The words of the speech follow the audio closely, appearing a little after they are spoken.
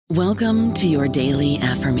Welcome to your daily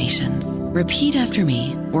affirmations. Repeat after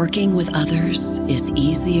me. Working with others is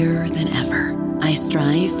easier than ever. I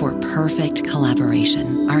strive for perfect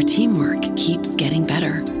collaboration. Our teamwork keeps getting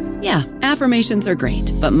better. Yeah, affirmations are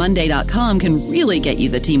great, but Monday.com can really get you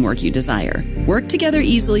the teamwork you desire. Work together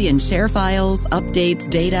easily and share files, updates,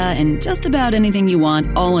 data, and just about anything you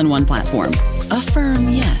want all in one platform. Affirm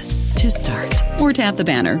yes to start, or tap the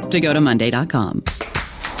banner to go to Monday.com.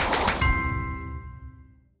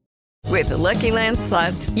 With the Lucky Land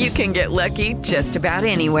Slots, you can get lucky just about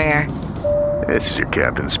anywhere. This is your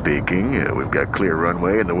captain speaking. We've got clear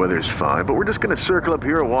runway and the weather's fine, but we're just going to circle up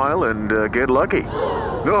here a while and get lucky.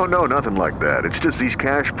 No, nothing like that. It's just these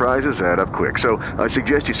cash prizes add up quick. So I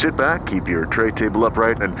suggest you sit back, keep your tray table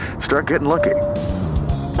upright, and start getting lucky.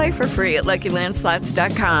 Play for free at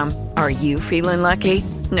LuckyLandSlots.com. Are you feeling lucky?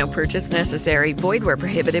 No purchase necessary. Void where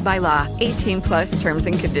prohibited by law. 18+ terms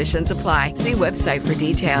and conditions apply. See website for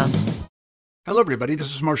details. Hello, everybody.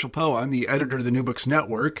 This is Marshall Poe. I'm the editor of the New Books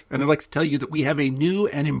Network, and I'd like to tell you that we have a new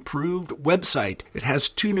and improved website. It has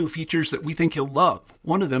 2 new features that we think you'll love.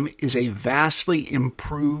 One of them is a vastly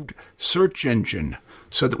improved search engine,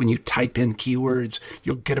 so that when you type in keywords,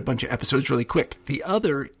 you'll get a bunch of episodes really quick. The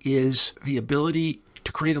other is the ability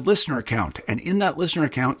to create a listener account. And in that listener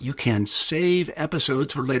account, you can save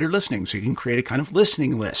episodes for later listening. So you can create a kind of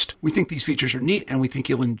listening list. We think these features are neat and we think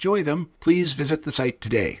you'll enjoy them. Please visit the site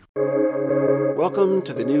today. Welcome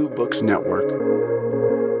to the New Books Network.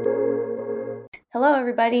 Hello,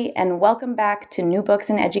 everybody, and welcome back to New Books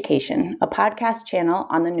in Education, a podcast channel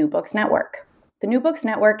on the New Books Network. The New Books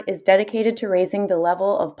Network is dedicated to raising the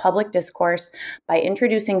level of public discourse by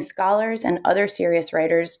introducing scholars and other serious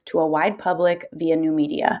writers to a wide public via new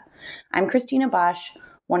media. I'm Christina Bosch,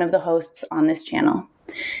 one of the hosts on this channel.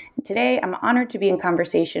 Today, I'm honored to be in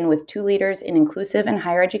conversation with 2 leaders in inclusive and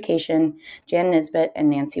higher education, Jan Nisbet and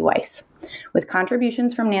Nancy Weiss. With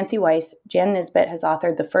contributions from Nancy Weiss, Jan Nisbet has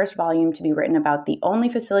authored the first volume to be written about the only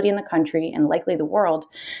facility in the country, and likely the world,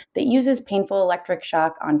 that uses painful electric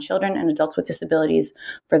shock on children and adults with disabilities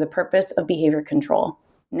for the purpose of behavior control,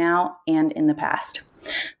 now and in the past.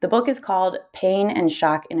 The book is called Pain and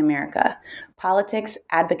Shock in America: Politics,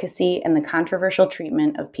 Advocacy, and the Controversial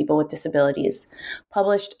Treatment of People with Disabilities,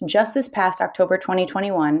 published just this past October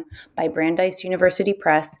 2021 by Brandeis University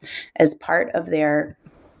Press as part of their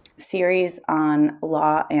series on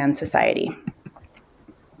law and society.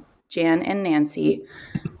 Jan and Nancy,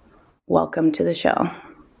 welcome to the show.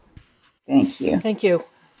 Thank you. Thank you.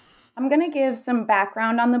 I'm going to give some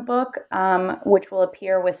background on the book, which will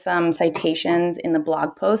appear with some citations in the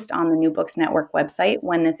blog post on the New Books Network website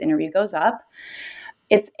when this interview goes up.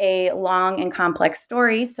 It's a long and complex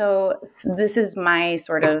story, so this is my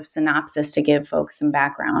sort of synopsis to give folks some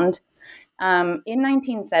background. In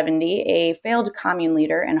 1970, a failed commune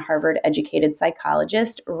leader and Harvard-educated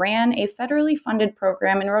psychologist ran a federally funded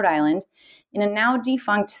program in Rhode Island in a now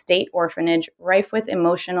defunct state orphanage rife with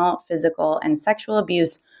emotional, physical, and sexual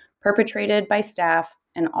abuse perpetrated by staff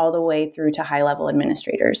and all the way through to high-level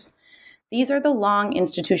administrators. These are the long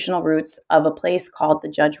institutional roots of a place called the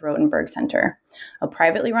Judge Rotenberg Center, a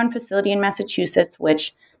privately run facility in Massachusetts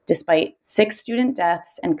which, despite 6 student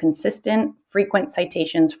deaths and consistent, frequent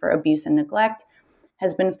citations for abuse and neglect,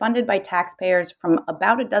 has been funded by taxpayers from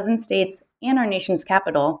about a dozen states and our nation's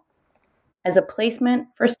capital as a placement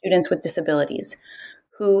for students with disabilities,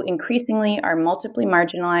 who increasingly are multiply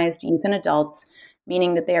marginalized youth and adults,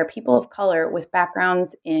 meaning that they are people of color with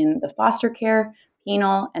backgrounds in the foster care,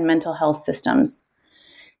 penal, and mental health systems.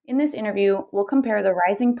 In this interview, we'll compare the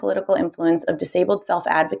rising political influence of disabled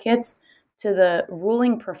self-advocates to the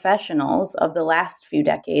ruling professionals of the last few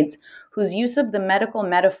decades, whose use of the medical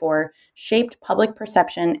metaphor shaped public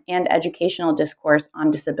perception and educational discourse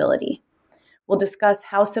on disability. We'll discuss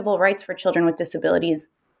how civil rights for children with disabilities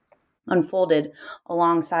unfolded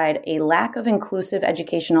alongside a lack of inclusive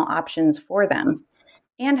educational options for them,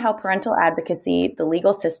 and how parental advocacy, the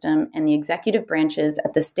legal system, and the executive branches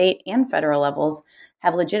at the state and federal levels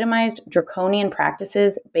have legitimized draconian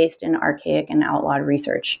practices based in archaic and outlawed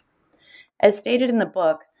research. As stated in the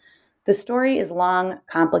book, the story is long,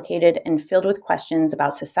 complicated, and filled with questions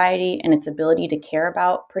about society and its ability to care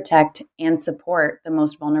about, protect, and support the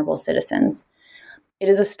most vulnerable citizens. It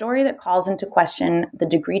is a story that calls into question the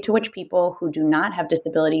degree to which people who do not have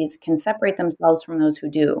disabilities can separate themselves from those who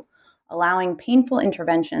do, allowing painful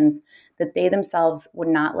interventions that they themselves would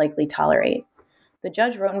not likely tolerate. The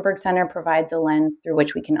Judge Rotenberg Center provides a lens through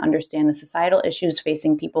which we can understand the societal issues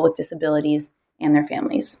facing people with disabilities and their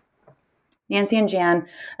families. Nancy and Jan,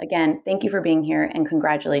 again, thank you for being here and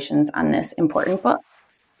congratulations on this important book.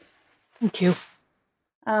 Thank you.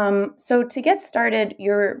 So to get started,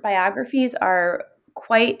 your biographies are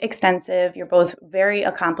quite extensive. You're both very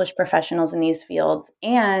accomplished professionals in these fields,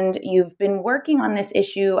 and you've been working on this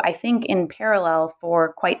issue, I think, in parallel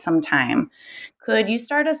for quite some time. Could you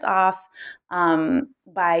start us off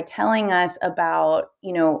by telling us about,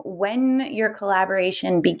 when your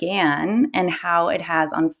collaboration began and how it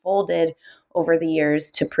has unfolded over the years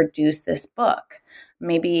to produce this book?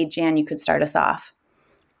 Maybe, Jan, you could start us off.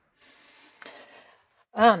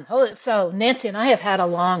 So Nancy and I have had a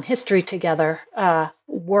long history together,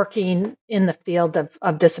 working in the field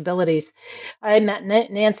of disabilities. I met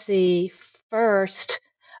Nancy first.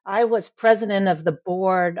 I was president of the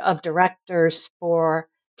board of directors for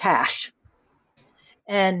TASH,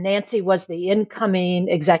 and Nancy was the incoming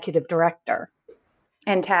executive director.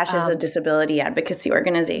 And TASH is a disability advocacy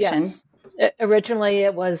organization. Yes. Originally,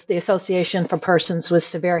 it was the Association for Persons with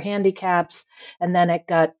Severe Handicaps, and then it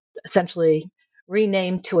got essentially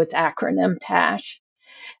renamed to its acronym TASH.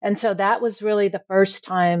 And so that was really the first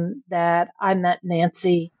time that I met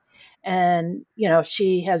Nancy. And,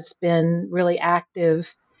 she has been really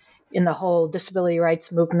active in the whole disability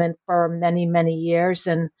rights movement for many, many years.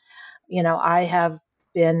 And, I have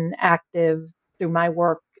been active through my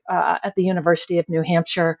work at the University of New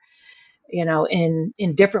Hampshire, in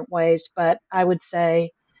different ways. But I would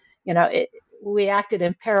say, we acted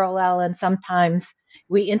in parallel, and sometimes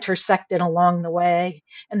we intersected along the way.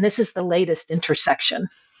 And this is the latest intersection.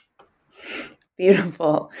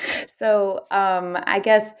 Beautiful. So I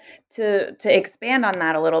guess to expand on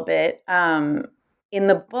that a little bit, in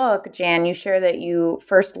the book, Jan, you share that you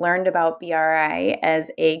first learned about BRI as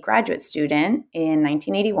a graduate student in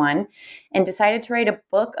 1981 and decided to write a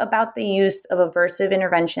book about the use of aversive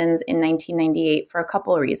interventions in 1998 for a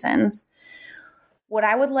couple of reasons. What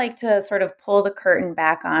I would like to sort of pull the curtain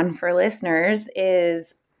back on for listeners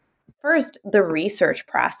is first, the research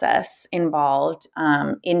process involved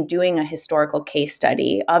in doing a historical case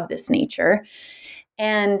study of this nature.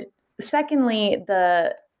 And secondly,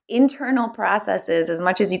 the internal processes, as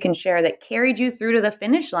much as you can share, that carried you through to the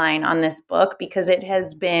finish line on this book, because it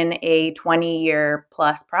has been a 20-year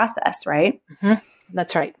plus process, right? Mm-hmm.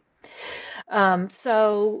 That's right.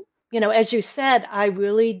 So, as you said, I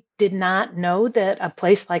really did not know that a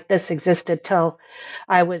place like this existed till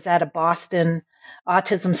I was at a Boston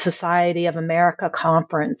Autism Society of America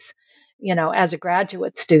conference, as a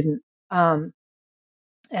graduate student. And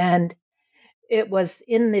it was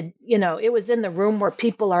in the room where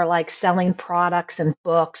people are like selling products and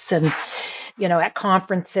books and, at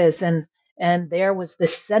conferences. And there was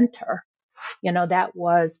this center,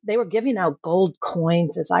 they were giving out gold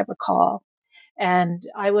coins, as I recall. And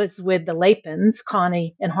I was with the Lapins,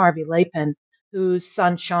 Connie and Harvey Lapin, whose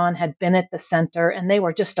son Sean had been at the center, and they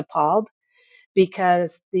were just appalled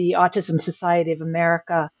because the Autism Society of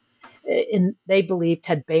America, they believed,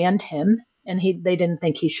 had banned him, and they didn't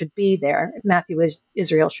think he should be there. Matthew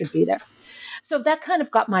Israel should be there. So that kind of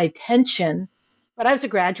got my attention. But I was a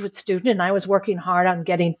graduate student, and I was working hard on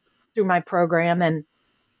getting through my program. And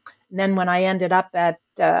then when I ended up at,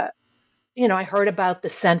 I heard about the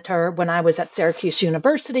center when I was at Syracuse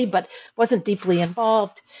University, but wasn't deeply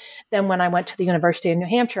involved. Then when I went to the University of New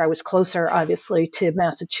Hampshire, I was closer, obviously, to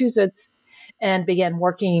Massachusetts, and began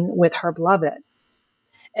working with Herb Lovett.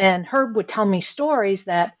 And Herb would tell me stories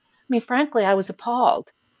that, frankly, I was appalled.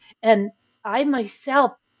 And I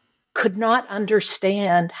myself could not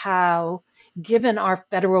understand how, given our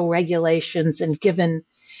federal regulations and given,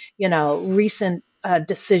 recent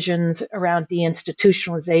decisions around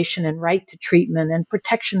deinstitutionalization and right to treatment and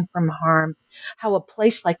protection from harm, how a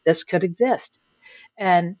place like this could exist.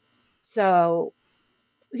 And so,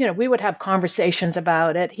 we would have conversations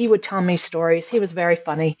about it. He would tell me stories. He was very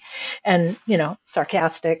funny and,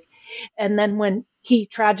 sarcastic. And then when he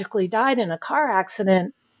tragically died in a car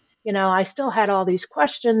accident, I still had all these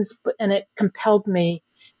questions, and it compelled me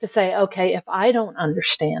to say, okay, if I don't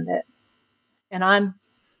understand it, and I'm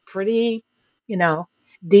pretty,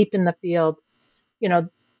 deep in the field,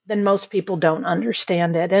 then most people don't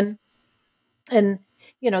understand it. And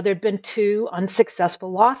there'd been 2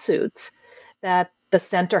 unsuccessful lawsuits that the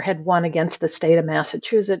center had won against the state of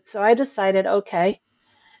Massachusetts. So I decided, okay,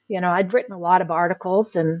 I'd written a lot of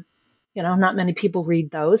articles, and, not many people read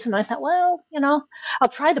those. And I thought, well, I'll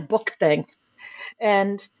try the book thing.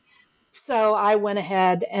 And so I went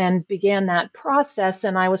ahead and began that process.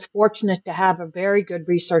 And I was fortunate to have a very good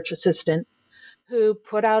research assistant who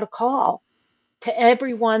put out a call to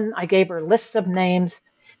everyone. I gave her lists of names.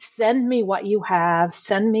 Send me what you have.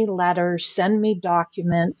 Send me letters. Send me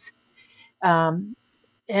documents.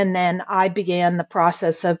 And then I began the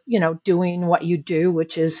process of, doing what you do,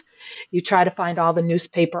 which is you try to find all the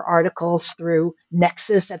newspaper articles through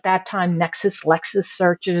Nexus. At that time, Nexus, Lexis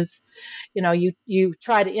searches. You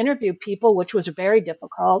try to interview people, which was very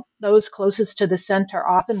difficult. Those closest to the center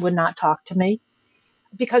often would not talk to me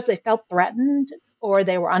because they felt threatened or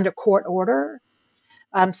they were under court order.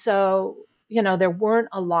 So there weren't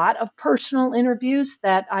a lot of personal interviews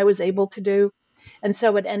that I was able to do. And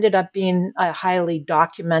so it ended up being a highly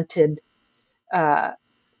documented book.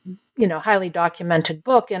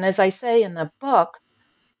 And as I say in the book,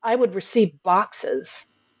 I would receive boxes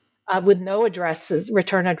with no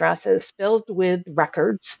return addresses, filled with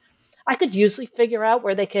records. I could usually figure out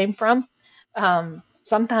where they came from.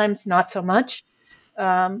 Sometimes not so much.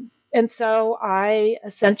 And so I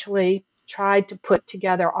essentially tried to put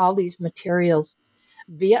together all these materials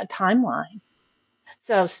via a timeline.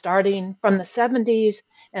 So starting from the 70s,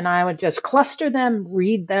 and I would just cluster them,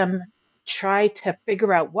 read them, try to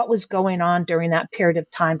figure out what was going on during that period of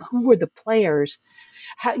time. Who were the players?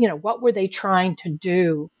 What were they trying to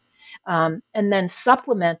do? And then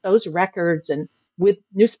supplement those records and with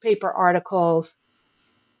newspaper articles,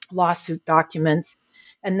 lawsuit documents.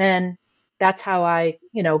 And then that's how I,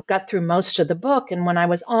 got through most of the book. And when I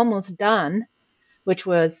was almost done, which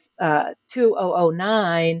was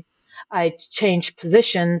 2009, I changed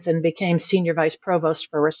positions and became senior vice provost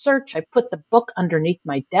for research. I put the book underneath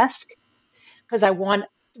my desk because I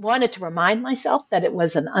wanted to remind myself that it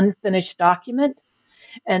was an unfinished document.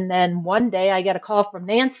 And then one day I get a call from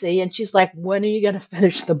Nancy and she's like, when are you going to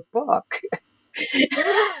finish the book?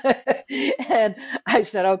 And I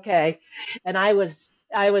said, okay. And I was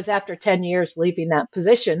after 10 years leaving that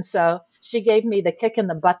position. So she gave me the kick in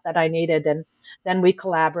the butt that I needed. And then we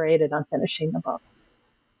collaborated on finishing the book.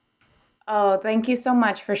 Oh, thank you so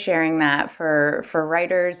much for sharing that for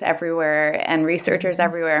writers everywhere and researchers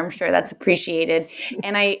everywhere. I'm sure that's appreciated.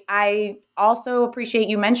 And I also appreciate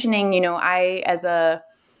you mentioning, I, as a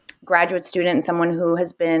graduate student and someone who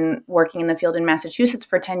has been working in the field in Massachusetts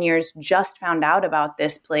for 10 years, just found out about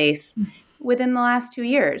this place within the last 2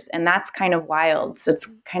 years. And that's kind of wild. So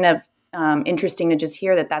it's kind of interesting to just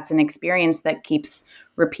hear that that's an experience that keeps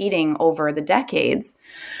repeating over the decades.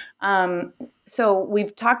 So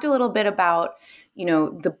we've talked a little bit about,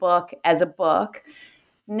 the book as a book.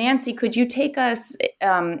 Nancy, could you take us,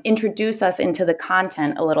 introduce us into the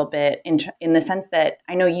content a little bit in the sense that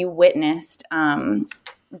I know you witnessed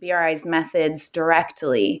BRI's methods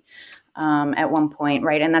directly at one point,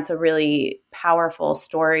 right? And that's a really powerful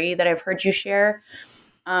story that I've heard you share.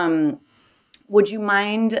 Would you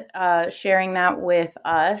mind sharing that with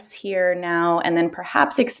us here now, and then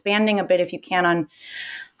perhaps expanding a bit, if you can, on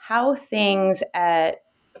how things at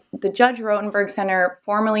the Judge Rotenberg Center,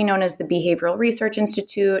 formerly known as the Behavioral Research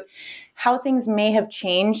Institute, how things may have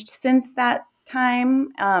changed since that time,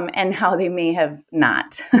 and how they may have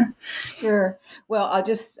not. Sure. Well, I'll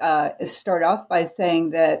just start off by saying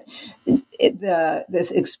that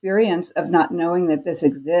this experience of not knowing that this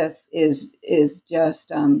exists is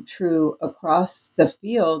just true across the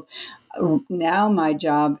field. Now my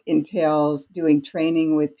job entails doing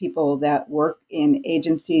training with people that work in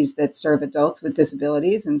agencies that serve adults with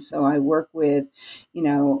disabilities. And so I work with,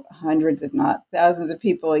 hundreds, if not thousands of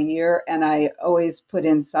people a year. And I always put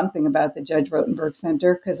in something about the Judge Rotenberg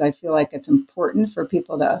Center because I feel like it's important for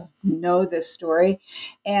people to know this story.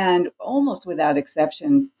 And almost without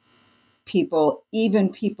exception, even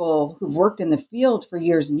people who've worked in the field for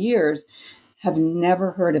years and years, have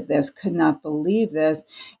never heard of this, could not believe this.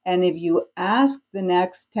 And if you ask the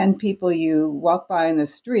next 10 people you walk by in the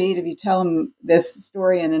street, if you tell them this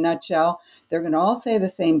story in a nutshell, they're going to all say the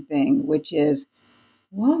same thing, which is,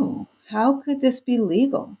 whoa, how could this be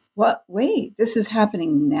legal? What? Wait, this is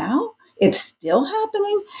happening now? It's still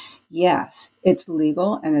happening? Yes, it's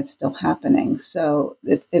legal and it's still happening. So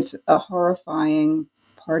it's a horrifying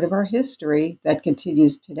part of our history that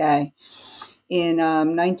continues today. In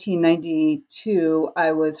 1992,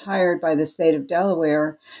 I was hired by the state of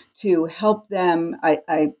Delaware to help them.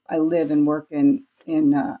 I live and work I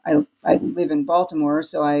live in Baltimore,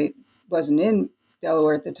 so I wasn't in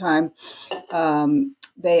Delaware at the time.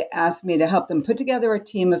 They asked me to help them put together a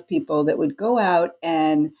team of people that would go out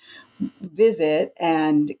and visit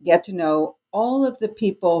and get to know all of the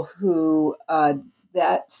people who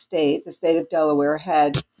that state, the state of Delaware,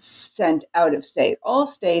 had sent out of state. All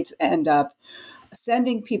states end up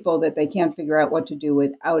sending people that they can't figure out what to do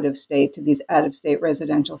with out of state to these out of state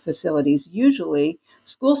residential facilities. Usually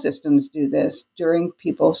school systems do this during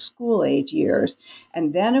people's school age years.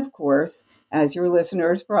 And then, of course, as your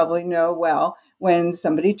listeners probably know well, when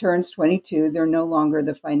somebody turns 22, they're no longer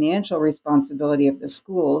the financial responsibility of the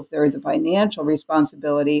schools. They're the financial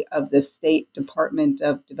responsibility of the State Department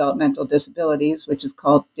of Developmental Disabilities, which is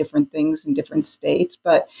called different things in different states.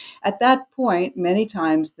 But at that point, many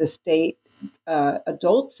times the state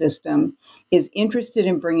adult system is interested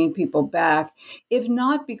in bringing people back, if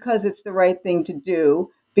not because it's the right thing to do,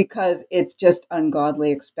 because it's just ungodly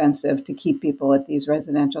expensive to keep people at these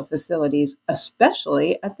residential facilities,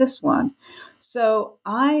 especially at this one. So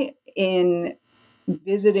in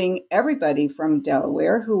visiting everybody from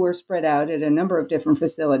Delaware who were spread out at a number of different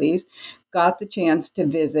facilities, got the chance to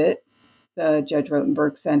visit the Judge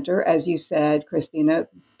Rotenberg Center, as you said, Christina,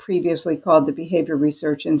 previously called the Behavior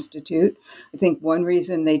Research Institute. I think one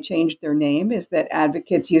reason they changed their name is that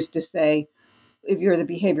advocates used to say, if you're the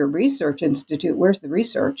Behavior Research Institute, where's the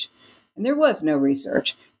research? And there was no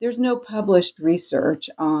research. There's no published research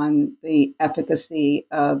on the efficacy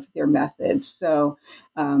of their methods. So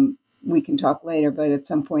we can talk later, but at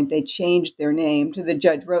some point they changed their name to the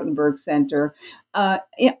Judge Rotenberg Center,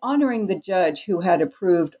 honoring the judge who had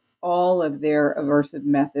approved all of their aversive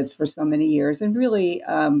methods for so many years, and really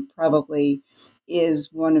probably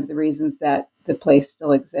is one of the reasons that the place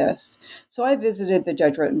still exists. So I visited the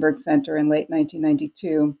Judge Rotenberg Center in late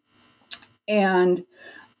 1992 and,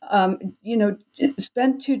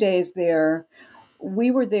 spent 2 days there.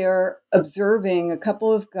 We were there observing a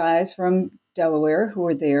couple of guys from Delaware who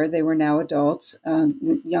were there. They were now adults,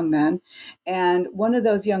 young men. And one of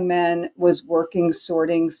those young men was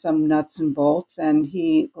sorting some nuts and bolts, and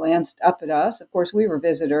he glanced up at us. Of course, we were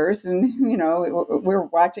visitors, and, we were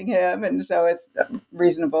watching him. And so it's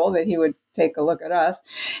reasonable that he would take a look at us.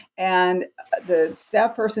 And the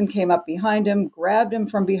staff person came up behind him, grabbed him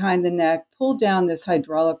from behind the neck, pulled down this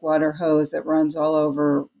hydraulic water hose that runs all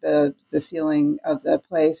over the ceiling of the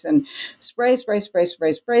place, and sprays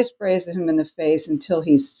him in the face until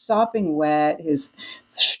he's sopping wet, his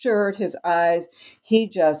shirt, his eyes. He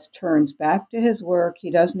just turns back to his work. He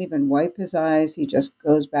doesn't even wipe his eyes. He just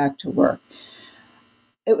goes back to work.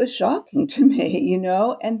 It was shocking to me,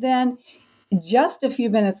 and then just a few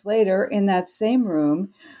minutes later, in that same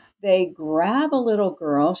room, they grab a little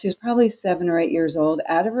girl. She's probably 7 or 8 years old,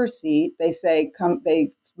 out of her seat. They say, "Come."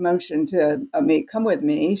 They motion to me, "Come with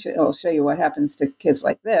me. I'll show you what happens to kids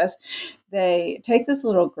like this." They take this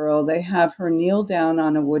little girl. They have her kneel down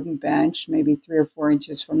on a wooden bench, maybe 3 or 4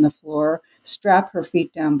 inches from the floor, strap her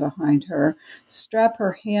feet down behind her, strap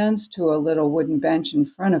her hands to a little wooden bench in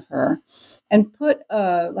front of her, and put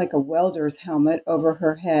like a welder's helmet over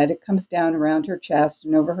her head. It comes down around her chest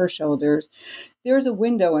and over her shoulders. There's a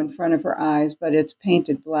window in front of her eyes, but it's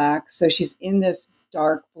painted black. So she's in this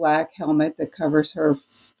dark black helmet that covers her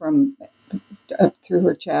from up through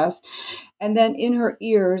her chest. And then in her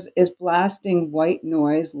ears is blasting white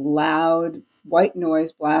noise, loud white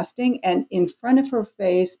noise blasting. And in front of her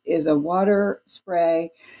face is a water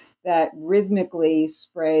spray that rhythmically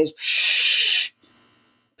sprays.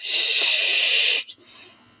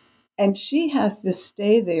 And she has to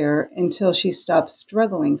stay there until she stops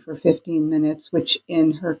struggling for 15 minutes, which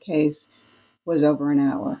in her case was over an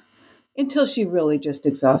hour, until she really just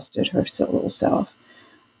exhausted her little self.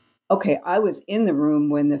 Okay, I was in the room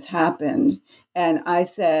when this happened, and I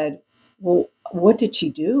said, well, what did she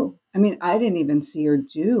do? I mean, I didn't even see her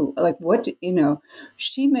do. Like,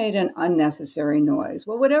 she made an unnecessary noise.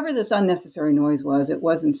 Well, whatever this unnecessary noise was, it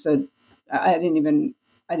wasn't so, I didn't even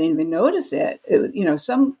notice it.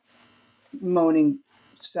 Some moaning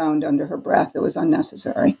sound under her breath that was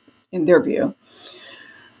unnecessary in their view.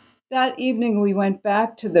 That evening, we went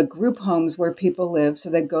back to the group homes where people live. So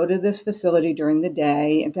they go to this facility during the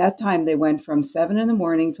day. At that time, they went from 7 in the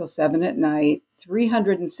morning till 7 at night,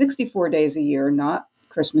 364 days a year, not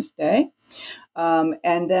Christmas Day.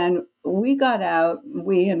 And then we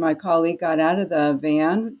and my colleague got out of the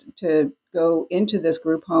van to go into this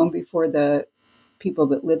group home before the people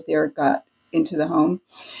that lived there got into the home.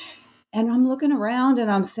 And I'm looking around and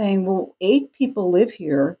I'm saying, well, 8 people live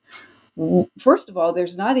here. First of all,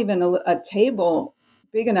 there's not even a table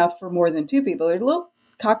big enough for more than 2 people. There's a little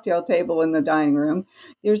cocktail table in the dining room.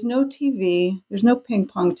 There's no TV. There's no ping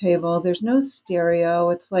pong table. There's no stereo.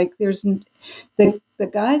 It's like the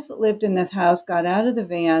guys that lived in this house got out of the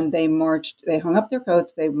van. They hung up their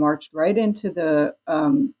coats. They marched right into the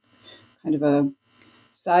kind of a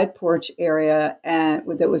side porch area and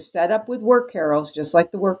that was set up with work carols, just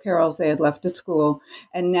like the work carols they had left at school.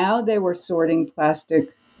 And now they were sorting plastic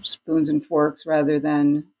spoons and forks rather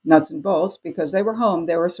than nuts and bolts because they were home.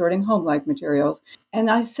 They were sorting home-like materials. And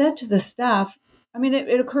I said to the staff,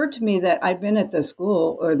 it occurred to me that I'd been at the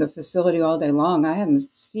school or the facility all day long. I hadn't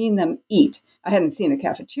seen them eat. I hadn't seen a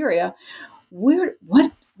cafeteria. where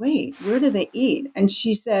do they eat? And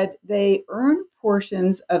she said they earn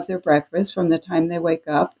portions of their breakfast from the time they wake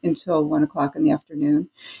up until 1 o'clock in the afternoon.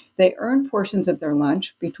 They earn portions of their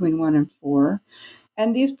lunch between 1 and 4.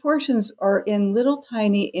 And these portions are in little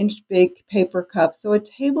tiny inch big paper cups. So a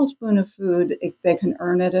tablespoon of food they can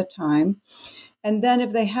earn at a time. And then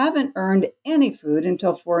if they haven't earned any food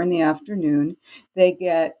until 4 in the afternoon, they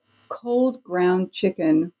get cold ground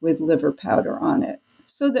chicken with liver powder on it,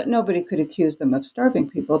 so that nobody could accuse them of starving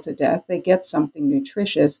people to death. They get something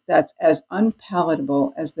nutritious that's as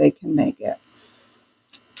unpalatable as they can make it.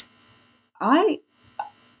 I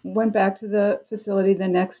went back to the facility the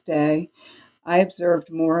next day. I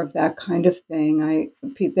observed more of that kind of thing.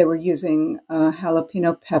 They were using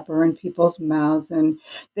jalapeno pepper in people's mouths, and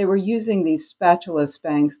they were using these spatula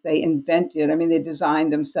spanks they invented. I mean, they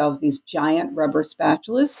designed themselves these giant rubber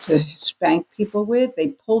spatulas to spank people with. They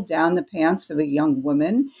pulled down the pants of a young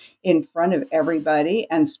woman in front of everybody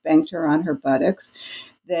and spanked her on her buttocks.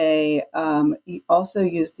 They also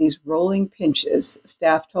used these rolling pinches.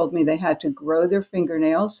 Staff told me they had to grow their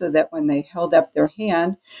fingernails so that when they held up their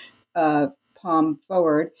hand, palm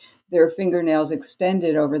forward, their fingernails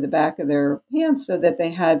extended over the back of their hands so that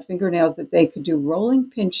they had fingernails that they could do rolling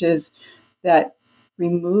pinches that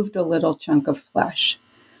removed a little chunk of flesh.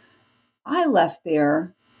 I left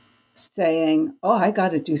there saying, oh, I got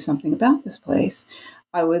to do something about this place.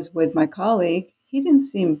 I was with my colleague. He didn't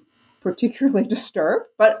seem particularly disturbed,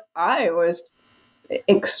 but I was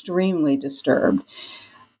extremely disturbed.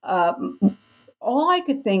 All I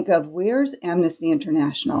could think of, where's Amnesty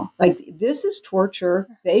International? Like, this is torture.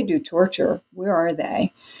 They do torture. Where are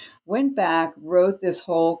they? Went back, wrote this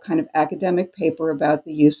whole kind of academic paper about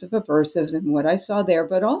the use of aversives and what I saw there,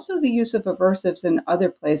 but also the use of aversives in other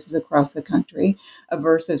places across the country.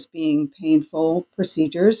 Aversives being painful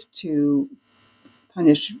procedures to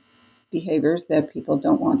punish behaviors that people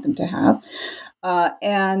don't want them to have.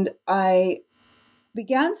 And I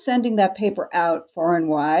began sending that paper out far and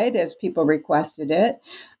wide as people requested it,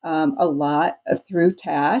 a lot through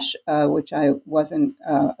TASH, which I wasn't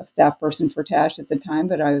a staff person for TASH at the time,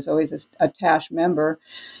 but I was always a TASH member.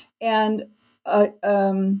 And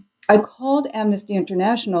I called Amnesty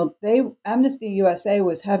International. Amnesty USA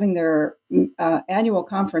was having their annual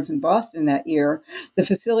conference in Boston that year. The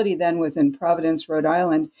facility then was in Providence, Rhode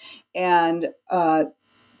Island. And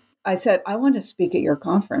I said, I want to speak at your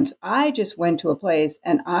conference. I just went to a place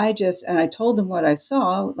and I told them what I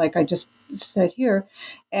saw, like I just said here.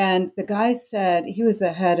 And the guy said, he was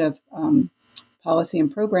the head of policy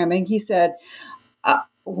and programming. He said,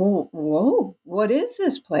 whoa, what is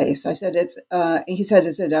this place? I said, he said,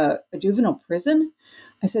 is it a juvenile prison?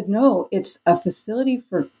 I said, no, it's a facility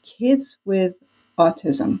for kids with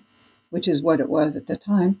autism, which is what it was at the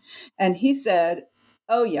time. And he said,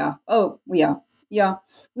 yeah,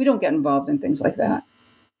 we don't get involved in things like that.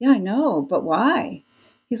 Yeah, I know, but why?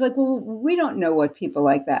 He's like, well, we don't know what people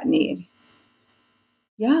like that need.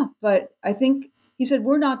 Yeah, but I think, he said,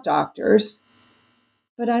 we're not doctors,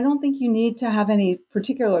 but I don't think you need to have any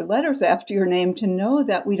particular letters after your name to know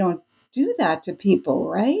that we don't do that to people,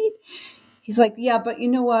 right? He's like, yeah, but you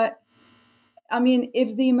know what? I mean,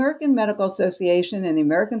 if the American Medical Association and the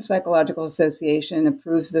American Psychological Association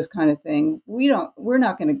approves this kind of thing, we're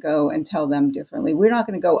not going to go and tell them differently. We're not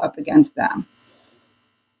going to go up against them.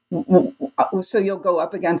 So you'll go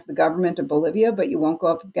up against the government of Bolivia, but you won't go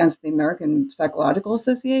up against the American Psychological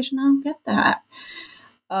Association? I don't get that.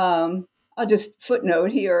 I'll just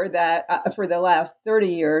footnote here that for the last 30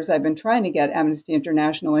 years, I've been trying to get Amnesty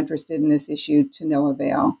International interested in this issue to no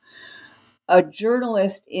avail. A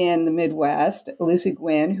journalist in the Midwest, Lucy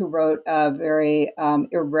Gwynn, who wrote a very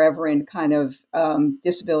irreverent kind of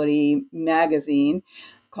disability magazine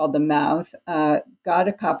called The Mouth, got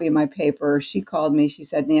a copy of my paper. She called me. She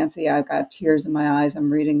said, Nancy, I've got tears in my eyes.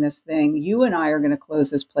 I'm reading this thing. You and I are going to close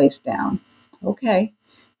this place down. Okay.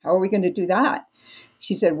 How are we going to do that?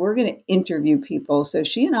 She said, we're going to interview people. So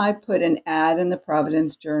she and I put an ad in the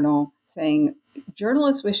Providence Journal saying,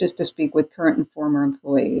 journalist wishes to speak with current and former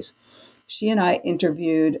employees. She and I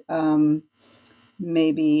interviewed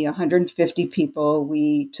maybe 150 people.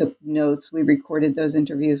 We took notes. We recorded those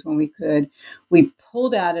interviews when we could. We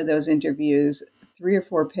pulled out of those interviews 3 or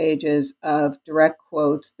 4 pages of direct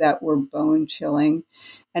quotes that were bone-chilling,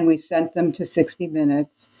 and we sent them to 60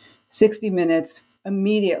 Minutes. 60 Minutes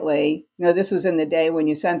immediately, this was in the day when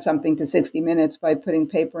you sent something to 60 Minutes by putting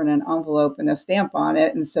paper in an envelope and a stamp on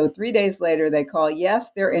it. And so 3 days later, they call,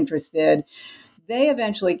 yes, they're interested. They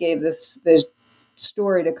eventually gave this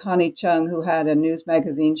story to Connie Chung, who had a news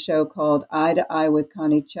magazine show called Eye to Eye with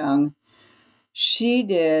Connie Chung. She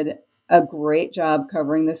did a great job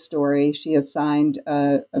covering this story. She assigned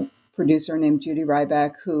a producer named Judy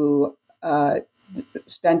Ryback, who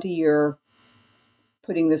spent a year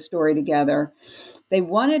putting this story together. They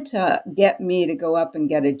wanted to get me to go up and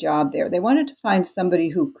get a job there. They wanted to find somebody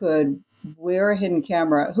who could wear a hidden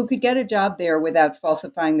camera, who could get a job there without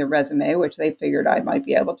falsifying their resume, which they figured I might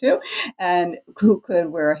be able to, and who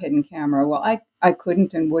could wear a hidden camera. Well, I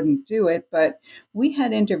couldn't and wouldn't do it, but we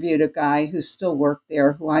had interviewed a guy who still worked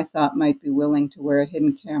there who I thought might be willing to wear a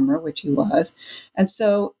hidden camera, which he was. And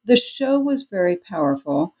so the show was very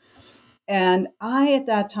powerful. And I, at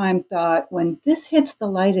that time, thought, when this hits the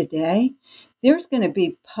light of day, there's going to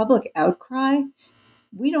be public outcry.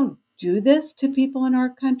 We don't do this to people in our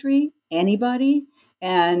country, anybody,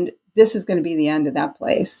 and this is going to be the end of that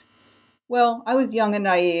place. Well, I was young and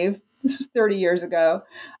naive. This was 30 years ago.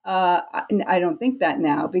 I don't think that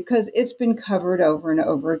now, because it's been covered over and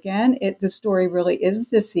over again. The story really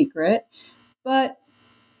isn't a secret. But,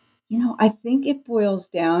 I think it boils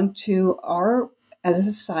down to as a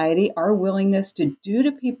society, our willingness to do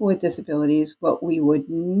to people with disabilities what we would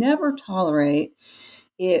never tolerate.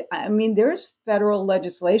 There's federal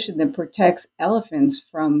legislation that protects elephants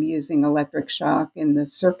from using electric shock in the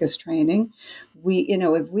circus training.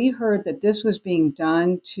 If we heard that this was being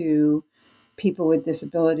done to people with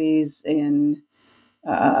disabilities in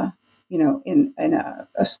a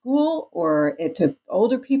school, or to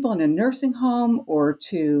older people in a nursing home, or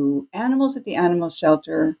to animals at the animal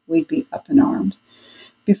shelter, we'd be up in arms.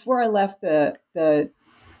 Before I left the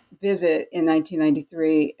visit in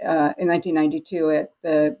 1992 at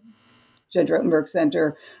the Judge Rotenberg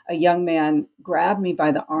Center, a young man grabbed me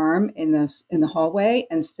by the arm in the hallway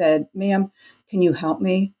and said, "Ma'am, can you help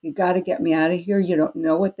me? You got to get me out of here. You don't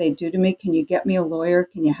know what they do to me. Can you get me a lawyer?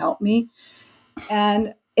 Can you help me?"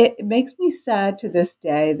 And it makes me sad to this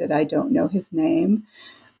day that I don't know his name,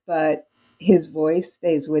 but his voice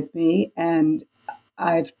stays with me, and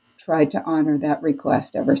I've tried to honor that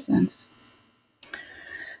request ever since.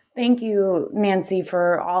 Thank you, Nancy,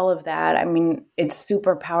 for all of that. I mean, it's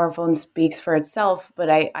super powerful and speaks for itself, but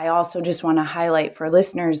I also just want to highlight for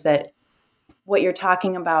listeners that what you're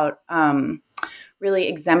talking about really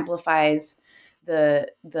exemplifies the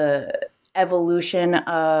evolution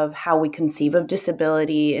of how we conceive of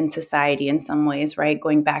disability in society in some ways, right?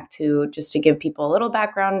 Going back to, just to give people a little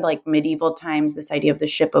background, like medieval times, this idea of the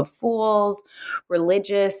ship of fools,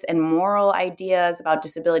 religious and moral ideas about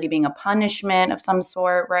disability being a punishment of some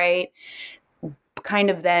sort, right? Kind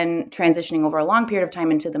of then transitioning over a long period of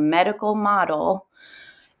time into the medical model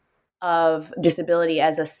of disability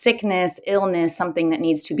as a sickness, illness, something that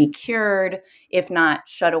needs to be cured, if not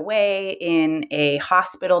shut away in a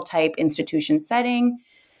hospital type institution setting.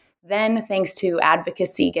 Then, thanks to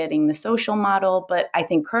advocacy, getting the social model. But I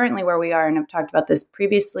think currently where we are, and I've talked about this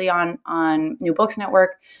previously on New Books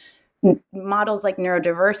Network, models like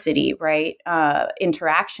neurodiversity, right?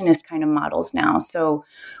 Interactionist kind of models now. So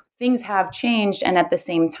things have changed. And at the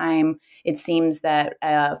same time, it seems that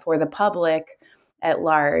for the public at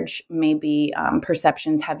large, maybe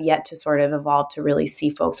perceptions have yet to sort of evolve to really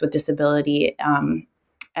see folks with disability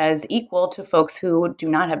as equal to folks who do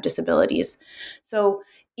not have disabilities. So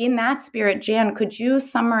in that spirit, Jan, could you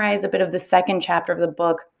summarize a bit of the second chapter of the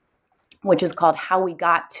book, which is called How We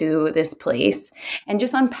Got to This Place, and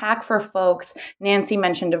just unpack for folks? Nancy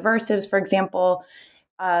mentioned aversives, for example,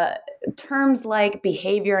 terms like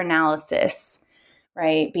behavior analysis,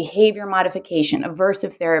 right? Behavior modification,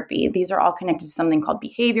 aversive therapy. These are all connected to something called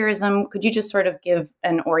behaviorism. Could you just sort of give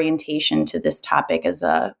an orientation to this topic as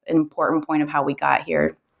an important point of how we got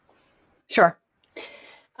here? Sure.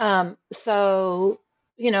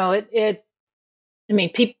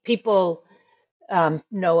 People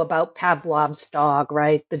know about Pavlov's dog,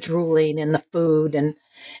 right? The drooling in the food,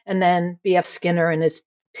 and then B.F. Skinner and his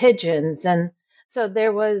pigeons. And so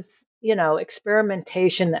there was,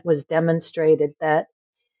 experimentation that was demonstrated that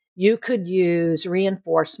you could use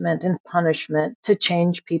reinforcement and punishment to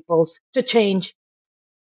change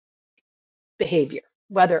behavior,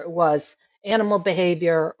 whether it was animal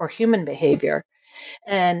behavior or human behavior.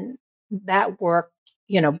 And that work,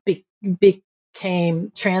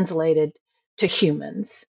 became translated to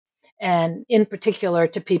humans, and in particular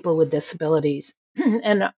to people with disabilities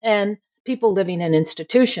and people living in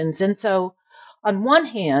institutions. And so on one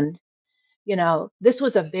hand, this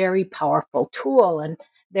was a very powerful tool. And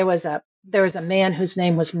there was a man whose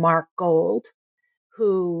name was Mark Gold,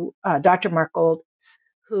 Dr. Mark Gold,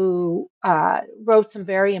 who wrote some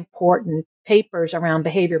very important papers around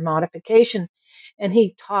behavior modification. And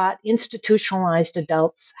he taught institutionalized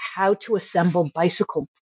adults how to assemble bicycle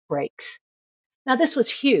brakes Now, this was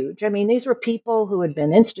huge. I mean, these were people who had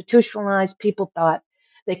been institutionalized. People thought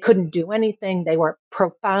they couldn't do anything. They were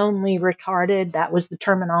profoundly retarded. That was the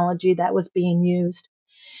terminology that was being used.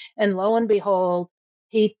 And lo and behold,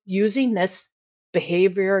 he, using this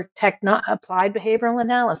applied behavioral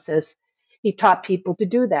analysis, he taught people to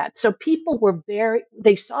do that. So people were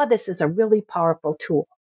they saw this as a really powerful tool.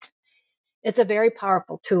 It's a very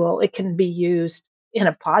powerful tool. It can be used in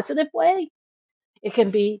a positive way. It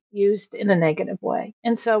can be used in a negative way.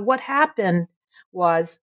 And so what happened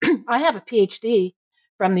was I have a PhD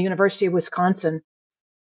from the University of Wisconsin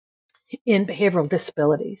in behavioral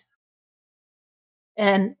disabilities.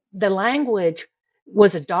 And the language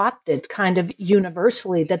was adopted kind of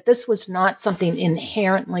universally that this was not something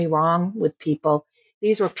inherently wrong with people.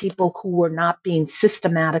 These were people who were not being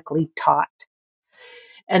systematically taught.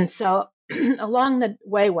 And so along the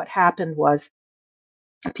way, what happened was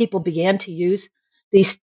people began to use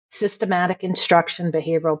these systematic instruction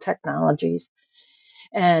behavioral technologies.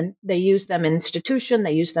 And they used them in institution,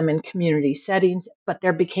 they used them in community settings, but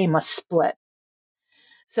there became a split.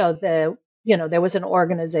 So there was an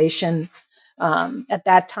organization at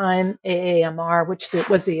that time, AAMR, which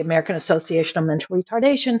was the American Association of Mental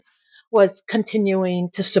Retardation, was continuing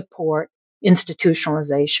to support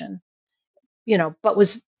institutionalization, but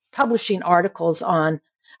was publishing articles on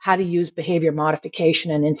how to use behavior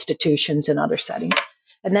modification in institutions and other settings.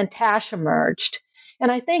 And then TASH emerged.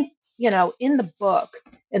 And I think, in the book,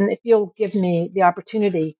 and if you'll give me the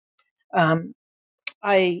opportunity,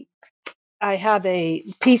 I have a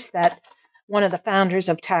piece that one of the founders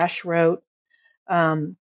of TASH wrote,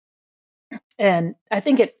 and I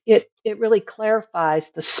think it really clarifies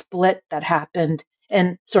the split that happened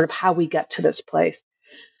and sort of how we got to this place.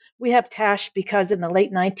 We have TASH because in the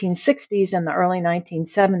late 1960s and the early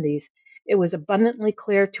 1970s, it was abundantly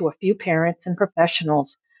clear to a few parents and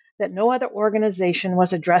professionals that no other organization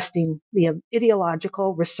was addressing the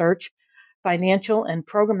ideological, research, financial, and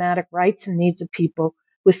programmatic rights and needs of people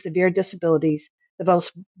with severe disabilities, the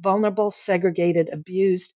most vulnerable, segregated,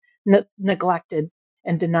 abused, neglected,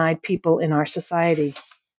 and denied people in our society.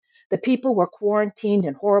 The people were quarantined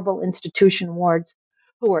in horrible institution wards,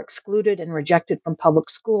 who were excluded and rejected from public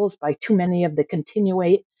schools by too many of the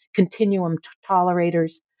continuum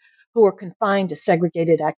tolerators, who were confined to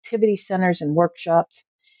segregated activity centers and workshops,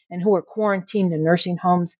 and who were quarantined in nursing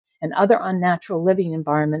homes and other unnatural living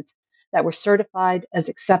environments that were certified as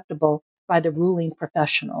acceptable by the ruling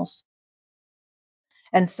professionals.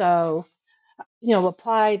 And so,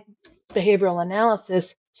 applied behavioral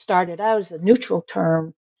analysis started out as a neutral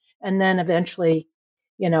term and then eventually,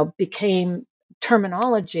 became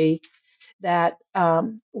terminology that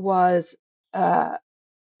was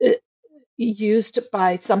used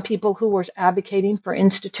by some people who were advocating for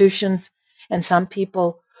institutions and some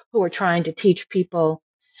people who were trying to teach people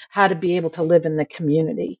how to be able to live in the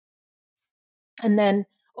community. And then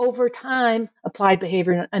over time, applied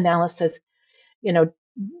behavior analysis,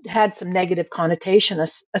 had some negative connotation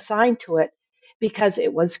assigned to it because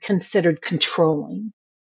it was considered controlling,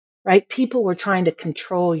 right? People were trying to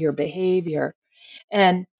control your behavior,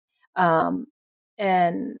 and how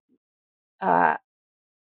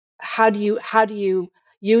do you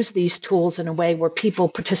use these tools in a way where people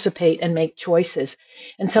participate and make choices?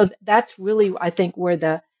 And so that's really, I think, where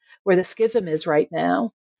the schism is right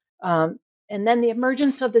now. And then the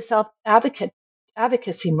emergence of the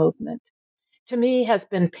self-advocacy movement, to me, has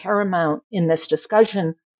been paramount in this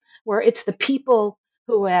discussion, where it's the people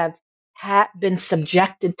who have been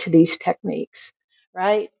subjected to these techniques,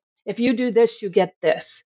 right? If you do this, you get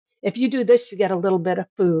this. If you do this, you get a little bit of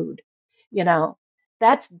food.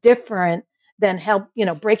 That's different than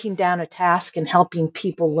breaking down a task and helping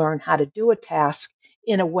people learn how to do a task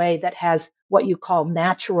in a way that has what you call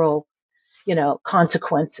natural,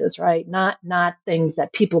 consequences, right? Not things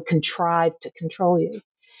that people contrive to control you.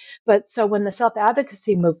 But so when the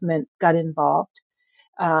self-advocacy movement got involved,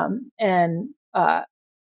 and I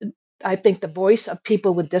think the voice of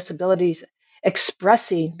people with disabilities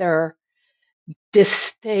expressing their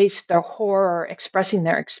distaste, their horror, expressing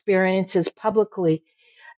their experiences publicly,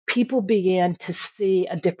 people began to see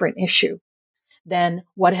a different issue than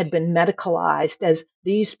what had been medicalized as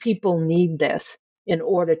these people need this in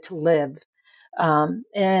order to live.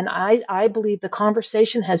 And I believe the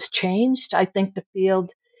conversation has changed. I think the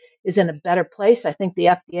field is in a better place. I think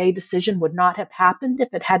the FDA decision would not have happened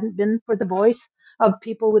if it hadn't been for the voice of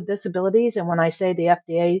people with disabilities. And when I say the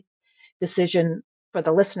FDA decision, for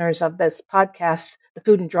the listeners of this podcast, the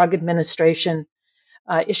Food and Drug Administration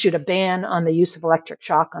issued a ban on the use of electric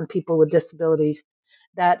shock on people with disabilities.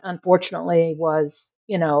 That unfortunately was,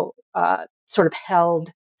 sort of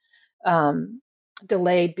held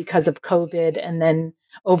delayed because of COVID and then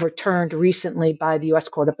overturned recently by the U.S.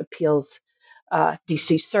 Court of Appeals,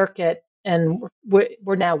 D.C. Circuit. And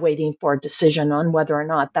we're now waiting for a decision on whether or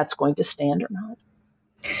not that's going to stand or not.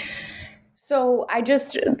 So I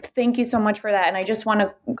just thank you so much for that. And I just want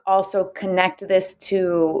to also connect this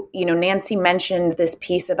to, Nancy mentioned this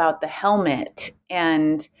piece about the helmet.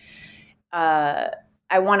 And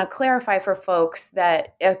I want to clarify for folks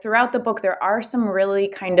that throughout the book, there are some really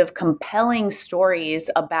kind of compelling stories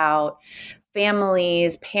about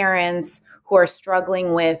families, parents who are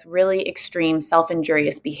struggling with really extreme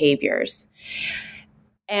self-injurious behaviors.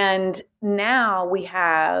 And now we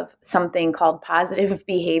have something called positive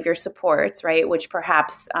behavior supports, right? Which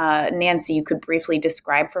perhaps, Nancy, you could briefly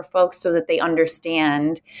describe for folks so that they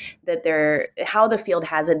understand that how the field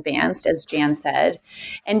has advanced, as Jan said.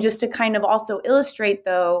 And just to kind of also illustrate,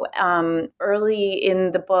 though, early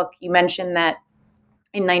in the book, you mentioned that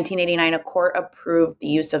in 1989, a court approved the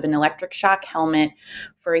use of an electric shock helmet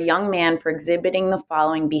for a young man for exhibiting the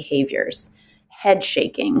following behaviors: head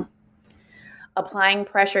shaking, applying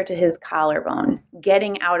pressure to his collarbone,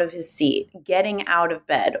 getting out of his seat, getting out of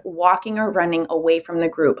bed, walking or running away from the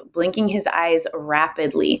group, blinking his eyes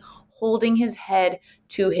rapidly, holding his head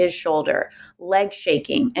to his shoulder, leg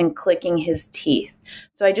shaking, and clicking his teeth.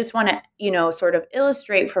 So I just want to, sort of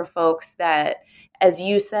illustrate for folks that, as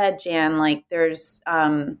you said, Jan, like there's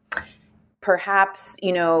perhaps,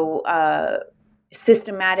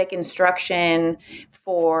 systematic instruction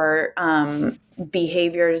for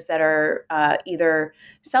behaviors that are either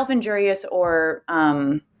self-injurious or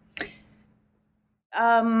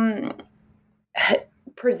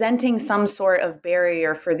presenting some sort of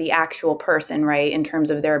barrier for the actual person, right, in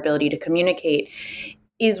terms of their ability to communicate,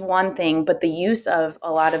 is one thing. But the use of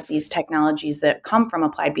a lot of these technologies that come from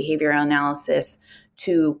applied behavioral analysis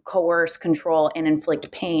to coerce, control, and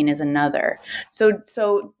inflict pain is another. So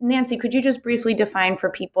Nancy, could you just briefly define for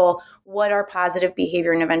people what are positive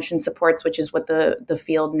behavior intervention supports, which is what the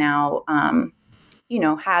field now,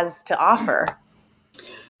 has to offer?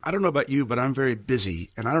 I don't know about you, but I'm very busy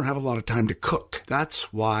and I don't have a lot of time to cook.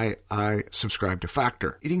 That's why I subscribe to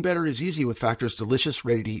Factor. Eating better is easy with Factor's delicious,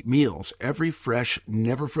 ready-to-eat meals. Every fresh,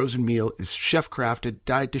 never frozen meal is chef-crafted,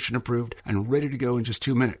 dietitian approved, and ready to go in just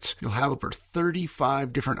 2 minutes. You'll have over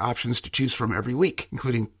 35 different options to choose from every week,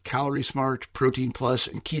 including Calorie Smart, Protein Plus,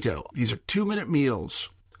 and Keto. These are 2-minute meals.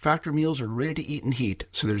 Factor meals are ready to eat and heat,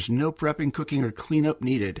 so there's no prepping, cooking, or cleanup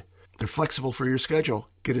needed. They're flexible for your schedule.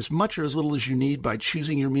 Get as much or as little as you need by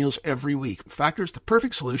choosing your meals every week. Factor is the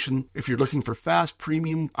perfect solution if you're looking for fast,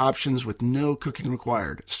 premium options with no cooking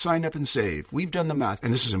required. Sign up and save. We've done the math,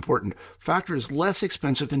 and this is important. Factor is less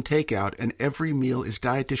expensive than takeout, and every meal is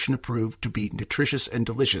dietitian approved to be nutritious and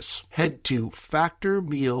delicious. Head to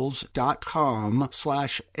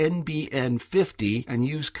factormeals.com/NBN50 and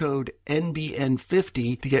use code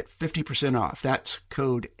NBN50 to get 50% off. That's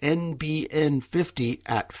code NBN50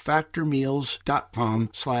 at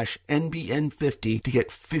factormeals.com/NBN50 to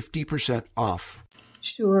get 50% off.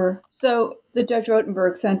 Sure. So the Judge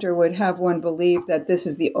Rotenberg Center would have one believe that this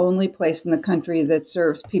is the only place in the country that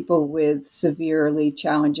serves people with severely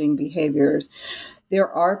challenging behaviors. There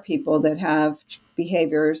are people that have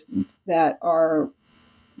behaviors that are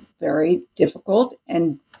very difficult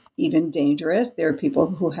and even dangerous. There are people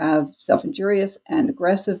who have self-injurious and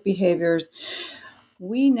aggressive behaviors.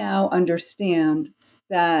 We now understand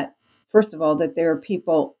that, first of all, that there are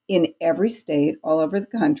people in every state all over the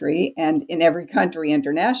country and in every country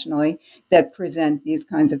internationally that present these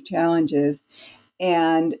kinds of challenges.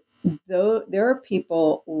 And though there are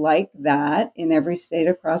people like that in every state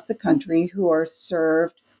across the country who are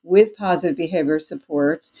served with positive behavior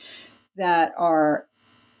supports that are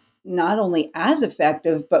not only as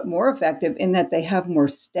effective, but more effective in that they have more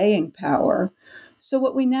staying power. So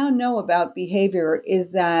what we now know about behavior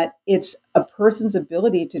is that it's a person's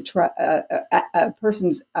ability to try, a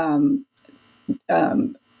person's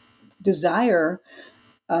desire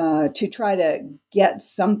to try to get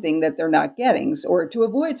something that they're not getting, or to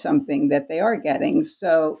avoid something that they are getting.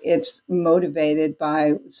 So it's motivated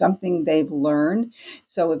by something they've learned.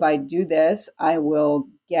 So if I do this, I will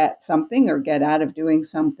get something or get out of doing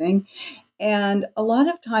something. And a lot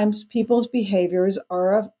of times people's behaviors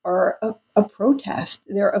are a protest.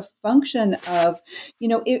 They're a function of,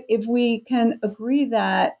 if we can agree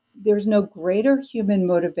that there's no greater human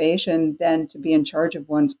motivation than to be in charge of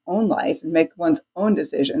one's own life and make one's own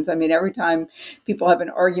decisions. I mean, every time people have an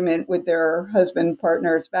argument with their husband,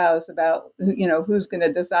 partner, spouse about, who's going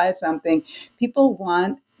to decide something, people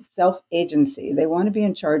want self-agency. They want to be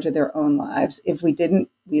in charge of their own lives. If we didn't,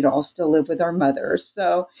 we'd all still live with our mothers.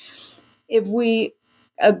 So if we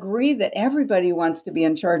agree that everybody wants to be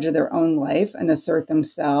in charge of their own life and assert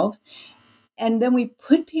themselves. And then we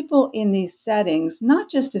put people in these settings, not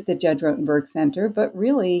just at the Judge Rotenberg Center, but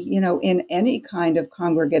really, in any kind of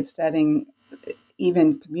congregate setting,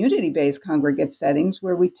 even community-based congregate settings,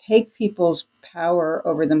 where we take people's power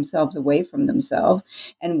over themselves away from themselves,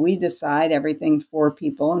 and we decide everything for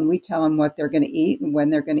people, and we tell them what they're going to eat and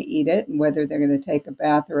when they're going to eat it, and whether they're going to take a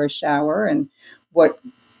bath or a shower, and what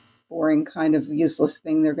boring kind of useless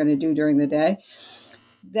thing they're going to do during the day.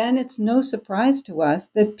 Then it's no surprise to us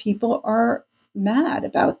that people are mad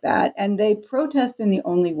about that, and they protest in the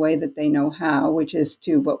only way that they know how, which is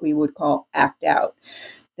to what we would call act out.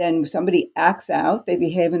 Then somebody acts out, they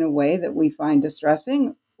behave in a way that we find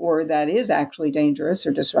distressing or that is actually dangerous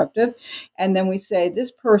or disruptive. And then we say, this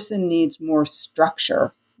person needs more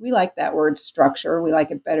structure. We like that word structure. We like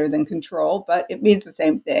it better than control, but it means the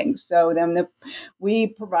same thing. So then we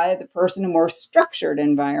provide the person a more structured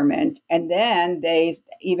environment, and then they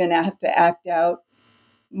even have to act out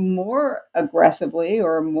more aggressively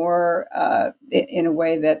or more in a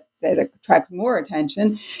way that attracts more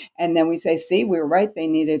attention. And then we say, see, we were right. They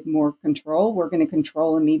needed more control. We're going to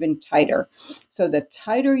control them even tighter. So the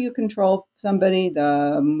tighter you control somebody,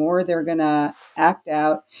 the more they're going to act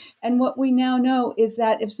out. And what we now know is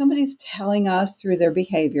that if somebody's telling us through their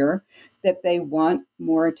behavior that they want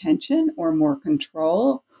more attention or more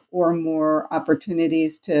control or more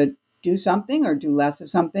opportunities to do something or do less of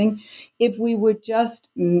something, if we would just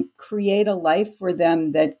create a life for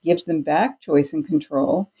them that gives them back choice and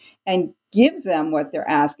control and gives them what they're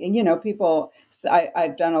asking. People,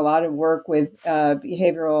 I've done a lot of work with positive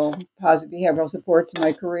behavioral supports in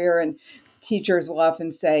my career, and teachers will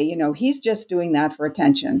often say, he's just doing that for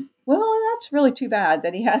attention. Well, that's really too bad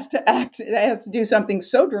that he has to do something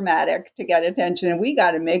so dramatic to get attention. And we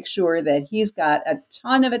got to make sure that he's got a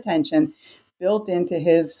ton of attention built into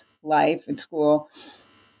his life at school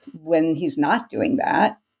when he's not doing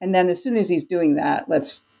that. And then as soon as he's doing that,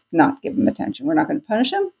 let's not give him attention. We're not going to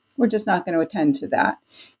punish him. We're just not going to attend to that.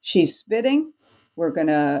 She's spitting. We're going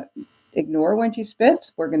to ignore when she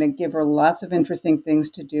spits. We're going to give her lots of interesting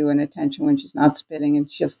things to do and attention when she's not spitting.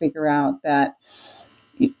 And she'll figure out that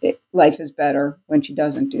life is better when she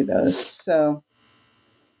doesn't do those. So,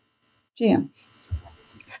 Gian.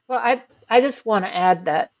 Well, I just want to add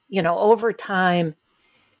that, over time,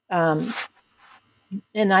 and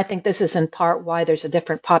I think this is in part why there's a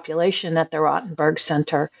different population at the Rotenberg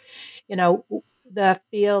Center. The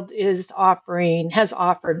field has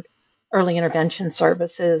offered early intervention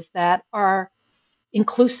services that are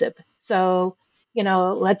inclusive. So,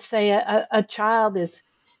 let's say a child is,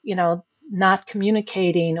 not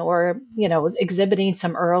communicating or, exhibiting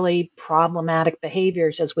some early problematic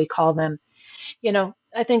behaviors, as we call them.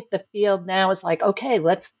 I think the field now is like, okay,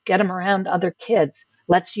 let's get them around other kids.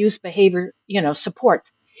 Let's use behavior,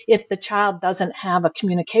 supports. If the child doesn't have a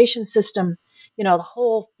communication system, the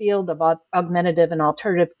whole field of augmentative and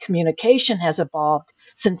alternative communication has evolved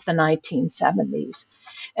since the 1970s.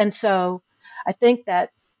 And so I think that,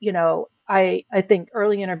 I think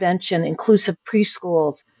early intervention, inclusive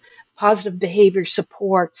preschools, positive behavior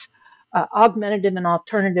supports, augmentative and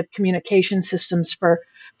alternative communication systems for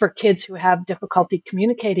kids who have difficulty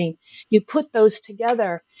communicating, you put those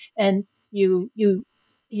together and you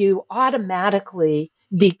automatically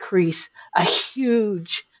decrease a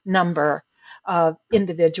huge number of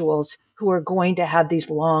individuals who are going to have these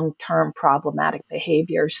long-term problematic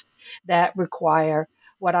behaviors that require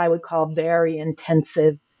what I would call very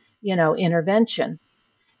intensive, intervention.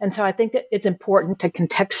 And so I think that it's important to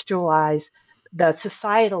contextualize the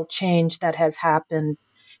societal change that has happened.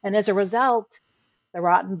 And as a result, the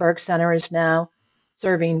Rotenberg Center is now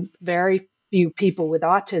serving very few people with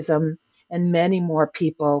autism and many more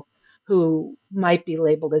people who might be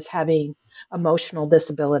labeled as having emotional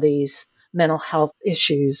disabilities, mental health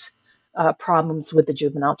issues, problems with the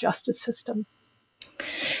juvenile justice system.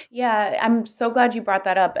 Yeah, I'm so glad you brought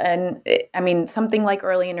that up. And something like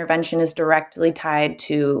early intervention is directly tied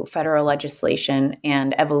to federal legislation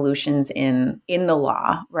and evolutions in the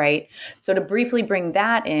law, right? So to briefly bring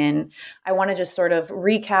that in, I want to just sort of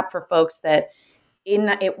recap for folks that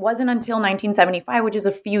it wasn't until 1975, which is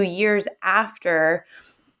a few years after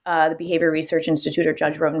the Behavior Research Institute or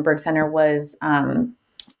Judge Rotenberg Center was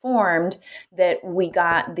formed, that we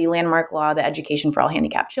got the landmark law, the Education for All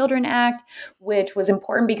Handicapped Children Act, which was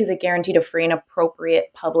important because it guaranteed a free and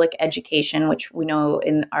appropriate public education, which we know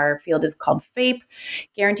in our field is called FAPE,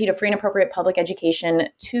 guaranteed a free and appropriate public education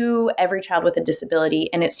to every child with a disability.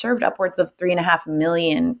 And it served upwards of 3.5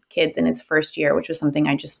 million kids in its first year, which was something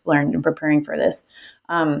I just learned in preparing for this,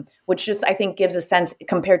 which just, I think, gives a sense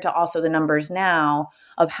compared to also the numbers now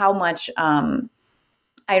how much,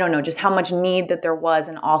 I don't know, just how much need that there was,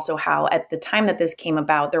 and also how at the time that this came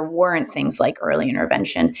about, there weren't things like early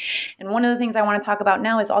intervention. And one of the things I want to talk about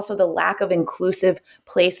now is also the lack of inclusive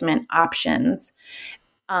placement options.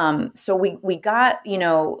 So we got,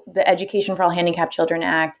 the Education for All Handicapped Children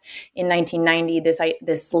Act in 1990.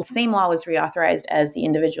 This same law was reauthorized as the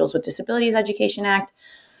Individuals with Disabilities Education Act.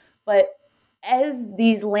 But as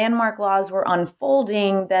these landmark laws were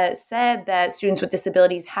unfolding that said that students with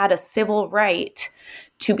disabilities had a civil right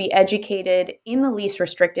to be educated in the least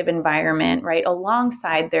restrictive environment, right,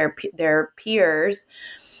 alongside their peers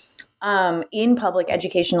in public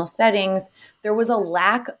educational settings, there was a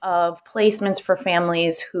lack of placements for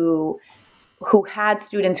families who had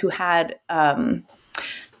students who had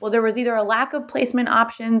there was either a lack of placement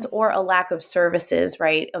options or a lack of services,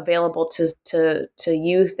 right, available to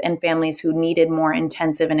youth and families who needed more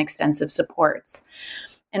intensive and extensive supports.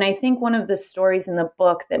 And I think one of the stories in the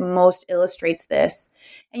book that most illustrates this,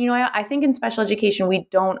 and I think in special education, we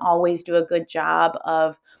don't always do a good job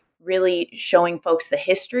of really showing folks the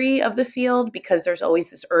history of the field because there's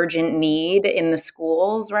always this urgent need in the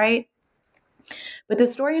schools, right? But the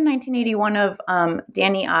story in 1981 of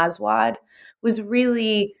Danny Oswald was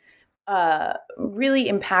really, really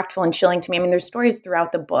impactful and chilling to me. I mean, there's stories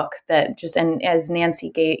throughout the book that just, and as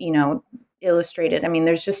Nancy illustrated, I mean,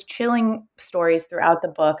 there's just chilling stories throughout the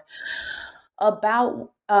book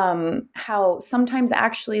about how sometimes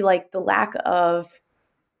actually like the lack of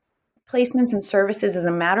placements and services is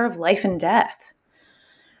a matter of life and death.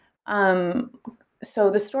 So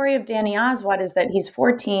the story of Danny Oswald is that he's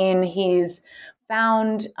 14. He's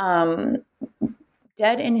found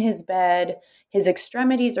dead in his bed. His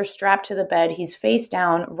extremities are strapped to the bed. He's face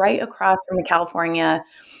down right across from the California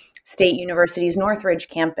State University's Northridge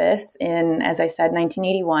campus in, as I said,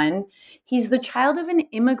 1981. He's the child of an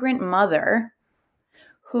immigrant mother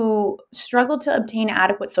who struggled to obtain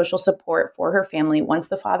adequate social support for her family once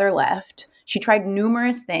the father left. She tried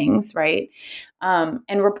numerous things, right?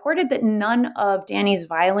 And reported that none of Danny's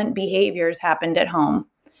violent behaviors happened at home.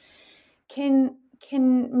 Can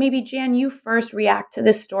maybe, Jan, you first react to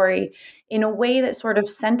this story in a way that sort of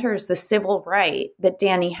centers the civil right that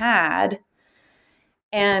Danny had,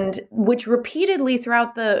 and which repeatedly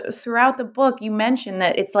throughout the book, you mentioned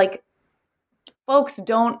that it's like folks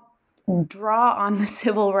don't draw on the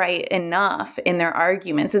civil right enough in their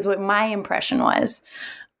arguments, is what my impression was.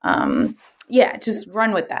 Just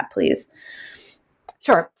run with that, please.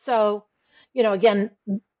 Sure. So, again,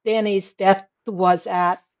 Danny's death was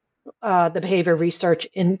at the Behavior Research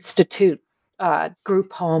Institute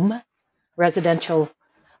group home, residential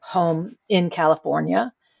home in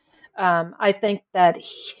California. I think that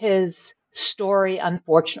his story,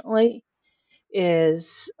 unfortunately,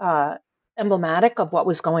 is emblematic of what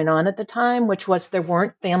was going on at the time, which was there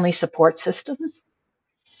weren't family support systems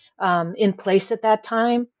in place at that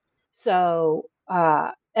time. So,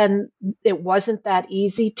 and it wasn't that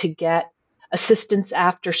easy to get assistance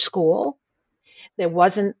after school. It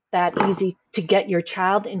wasn't that easy to get your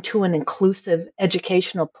child into an inclusive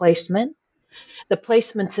educational placement. The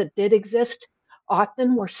placements that did exist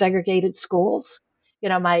often were segregated schools.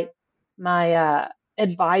 My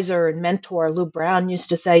advisor and mentor, Lou Brown, used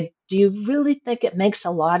to say, do you really think it makes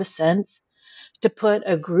a lot of sense to put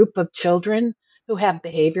a group of children who have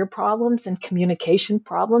behavior problems and communication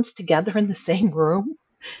problems together in the same room?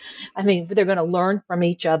 I mean, they're going to learn from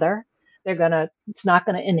each other. It's not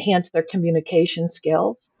going to enhance their communication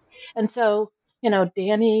skills. And so,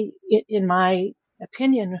 Danny, in my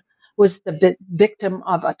opinion, was the victim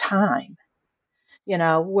of a time,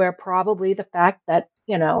 where probably the fact that,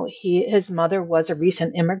 his mother was a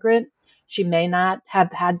recent immigrant, she may not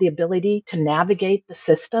have had the ability to navigate the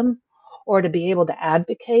system or to be able to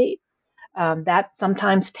advocate. That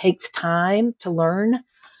sometimes takes time to learn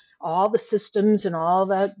all the systems and all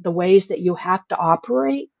the ways that you have to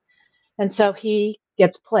operate. And so he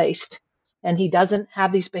gets placed, and he doesn't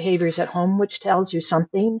have these behaviors at home, which tells you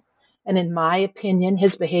something. And in my opinion,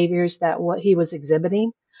 his behaviors, that what he was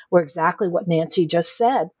exhibiting, were exactly what Nancy just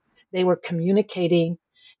said. They were communicating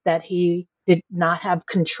that he did not have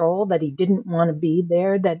control, that he didn't want to be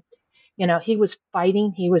there, that, he was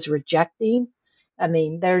fighting, he was rejecting. I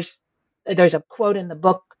mean, there's a quote in the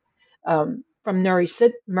book from Murray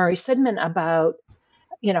Sidman about,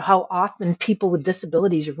 how often people with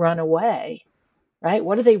disabilities run away, right?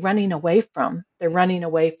 What are they running away from? They're running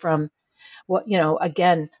away from what,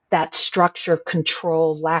 again, that structure,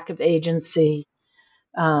 control, lack of agency.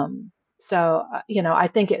 So, I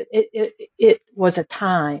think it was a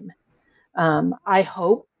time. I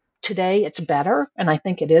hope today it's better, and I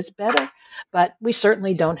think it is better, but we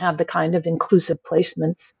certainly don't have the kind of inclusive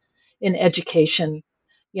placements in education,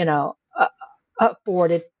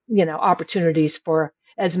 afforded, opportunities for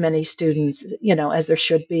as many students, as there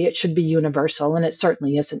should be. It should be universal, and it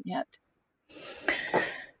certainly isn't yet.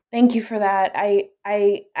 Thank you for that.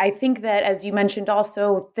 I think that, as you mentioned,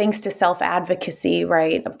 also thanks to self-advocacy,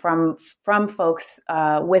 right, from folks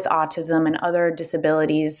with autism and other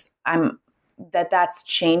disabilities, that's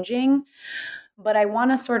changing. But I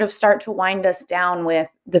want to sort of start to wind us down with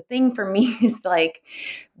the thing for me is like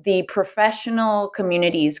the professional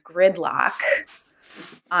community's gridlock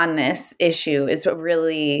on this issue is what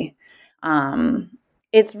really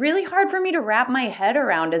it's really hard for me to wrap my head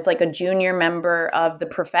around as like a junior member of the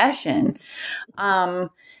profession. So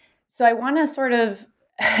I want to sort of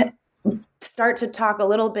start to talk a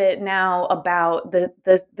little bit now about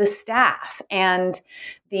the staff and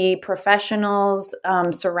the professionals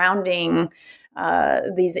surrounding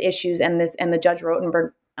these issues and the Judge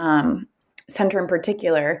Rotenberg Center in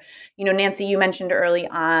particular. Nancy, you mentioned early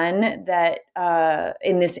on that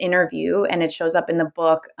in this interview, and it shows up in the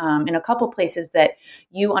book in a couple places, that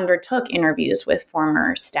you undertook interviews with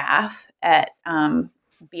former staff at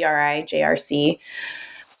BRI JRC.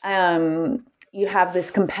 You have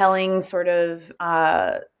this compelling sort of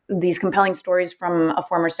these compelling stories from a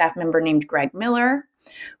former staff member named Greg Miller,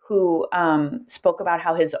 who spoke about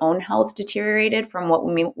how his own health deteriorated from what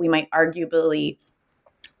we might arguably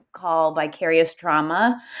call vicarious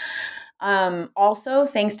trauma. Also,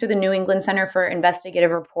 thanks to the New England Center for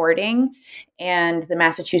Investigative Reporting and the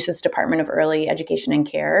Massachusetts Department of Early Education and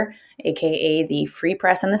Care, aka the Free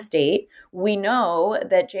Press and the state, we know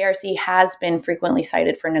that JRC has been frequently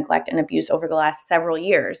cited for neglect and abuse over the last several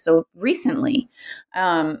years. So recently,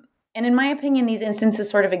 and in my opinion, these instances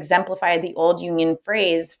sort of exemplify the old union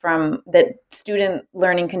phrase from that student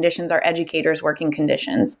learning conditions are educators' working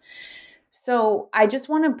conditions. So I just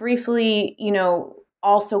want to briefly,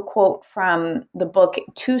 also quote from the book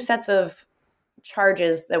two sets of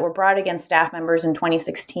charges that were brought against staff members in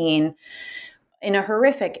 2016 in a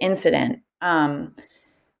horrific incident.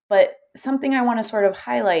 But something I want to sort of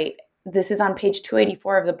highlight, this is on page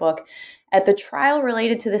 284 of the book. At the trial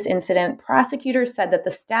related to this incident, prosecutors said that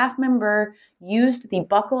the staff member used the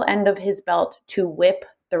buckle end of his belt to whip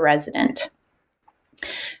the resident.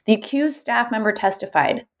 The accused staff member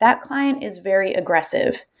testified, "That client is very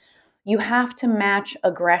aggressive. You have to match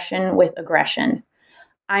aggression with aggression.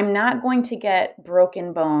 I'm not going to get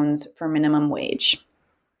broken bones for minimum wage."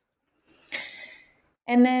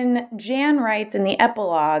 And then Jan writes in the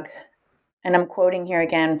epilogue, and I'm quoting here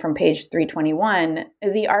again from page 321,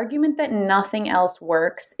 "The argument that nothing else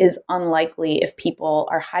works is unlikely if people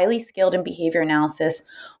are highly skilled in behavior analysis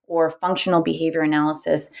or functional behavior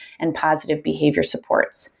analysis and positive behavior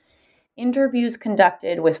supports. Interviews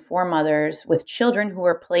conducted with 4 mothers with children who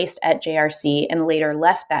were placed at JRC and later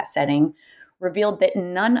left that setting revealed that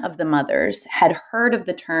none of the mothers had heard of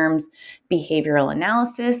the terms behavioral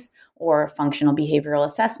analysis or functional behavioral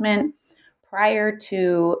assessment prior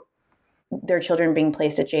to their children being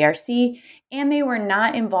placed at JRC, and they were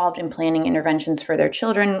not involved in planning interventions for their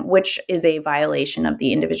children, which is a violation of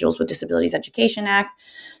the Individuals with Disabilities Education Act.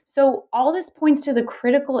 So all this points to the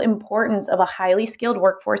critical importance of a highly skilled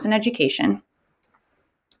workforce in education,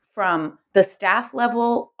 from the staff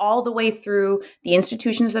level all the way through the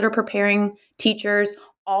institutions that are preparing teachers,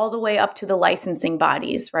 all the way up to the licensing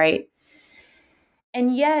bodies, right?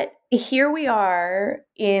 And yet, here we are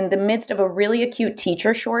in the midst of a really acute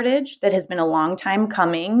teacher shortage that has been a long time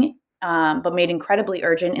coming, but made incredibly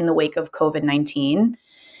urgent in the wake of COVID-19.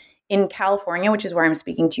 In California, which is where I'm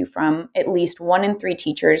speaking to you from, at least 1 in 3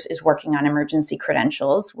 teachers is working on emergency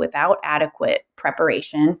credentials without adequate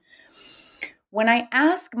preparation. When I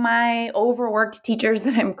ask my overworked teachers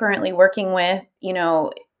that I'm currently working with,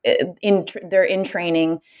 they're in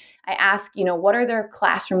training, I ask, what are their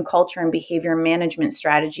classroom culture and behavior management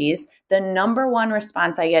strategies? The number one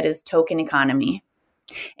response I get is token economy.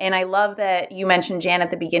 And I love that you mentioned, Jan,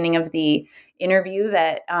 at the beginning of the interview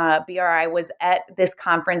that BRI was at this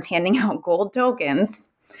conference handing out gold tokens.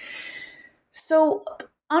 So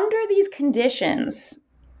under these conditions,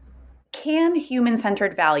 can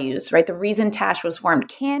human-centered values, right, the reason TASH was formed,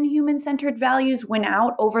 can human-centered values win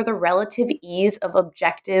out over the relative ease of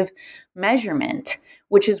objective measurement,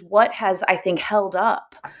 which is what has, I think, held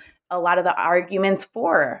up a lot of the arguments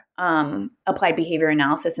for applied behavior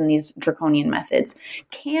analysis and these draconian methods?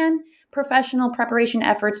 Can professional preparation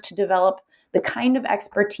efforts to develop the kind of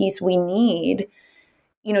expertise we need,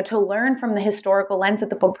 to learn from the historical lens that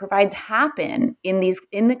the book provides happen in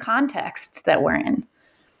the contexts that we're in?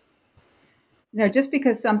 Just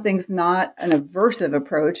because something's not an aversive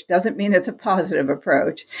approach doesn't mean it's a positive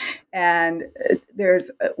approach. And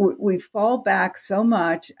we fall back so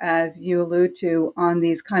much, as you allude to, on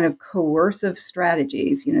these kind of coercive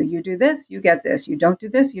strategies. You do this, you get this. You don't do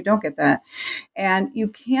this, you don't get that. And you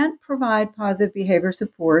can't provide positive behavior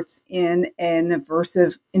supports in an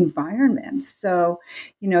aversive environment. So,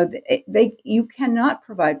 you cannot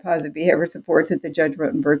provide positive behavior supports at the Judge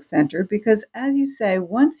Rotenberg Center because, as you say,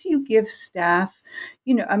 once you give staff,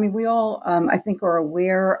 we all, I think, are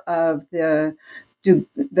aware of the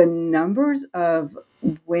numbers of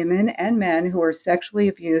women and men who are sexually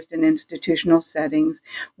abused in institutional settings.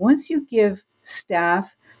 Once you give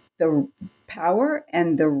staff the power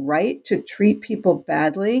and the right to treat people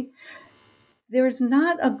badly, there's a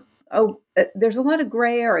lot of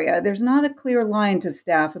gray area. There's not a clear line to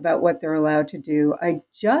staff about what they're allowed to do. I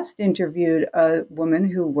just interviewed a woman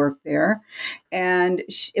who worked there, and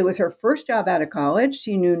it was her first job out of college.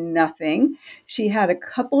 She knew nothing. She had a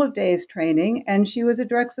couple of days training, and she was a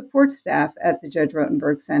direct support staff at the Judge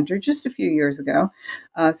Rotenberg Center just a few years ago.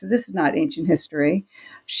 So this is not ancient history.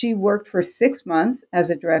 She worked for 6 months as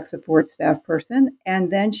a direct support staff person, and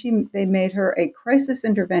then they made her a crisis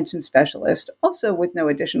intervention specialist, also with no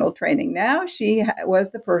additional training. Now she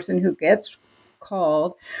was the person who gets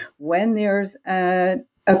called when there's a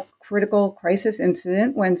critical crisis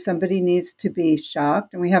incident, when somebody needs to be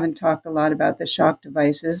shocked. And we haven't talked a lot about the shock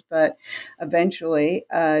devices, but eventually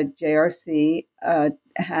JRC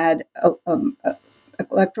had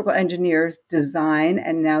electrical engineers design,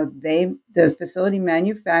 and now the facility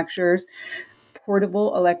manufactures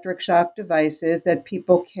portable electric shock devices that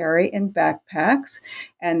people carry in backpacks,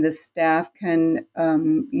 and the staff can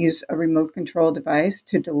use a remote control device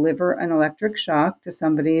to deliver an electric shock to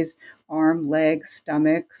somebody's arm, leg,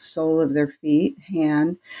 stomach, sole of their feet,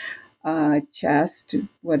 hand, chest,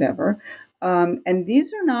 whatever. And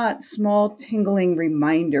these are not small tingling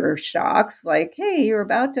reminder shocks like, hey, you're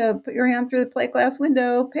about to put your hand through the plate glass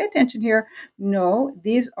window, pay attention here. No,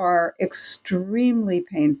 these are extremely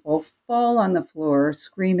painful, fall on the floor,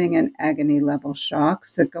 screaming and agony level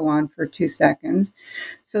shocks that go on for 2 seconds.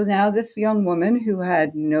 So now this young woman who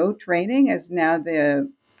had no training is now the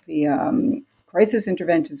crisis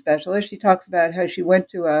intervention specialist. She talks about how she went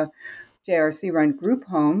to a JRC-run group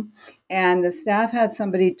home, and the staff had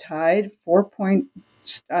somebody tied 4-point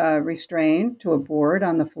restrained to a board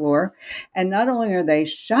on the floor. And not only are they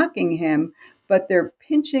shocking him, but they're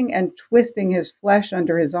pinching and twisting his flesh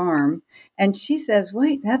under his arm. And she says,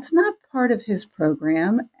 wait, that's not part of his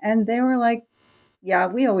program. And they were like, yeah,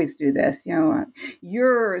 we always do this.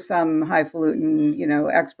 You're some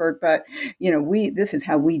highfalutin, expert, but, this is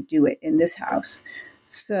how we do it in this house.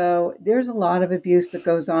 So there's a lot of abuse that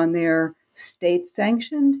goes on there, state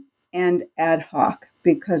sanctioned and ad hoc,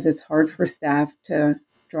 because it's hard for staff to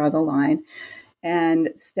draw the line. And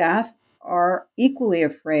staff are equally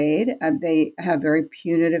afraid. They have very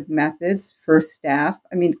punitive methods for staff.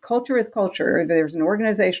 I mean, culture is culture. If there's an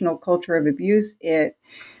organizational culture of abuse, it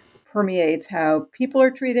permeates how people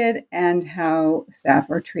are treated and how staff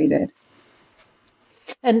are treated.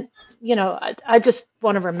 And, I just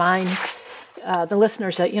want to remind the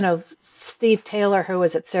listeners that, Steve Taylor, who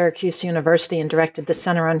was at Syracuse University and directed the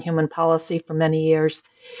Center on Human Policy for many years,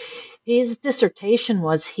 his dissertation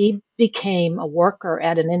was he became a worker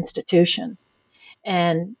at an institution.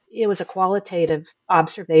 And it was a qualitative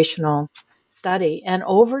observational study. And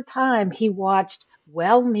over time, he watched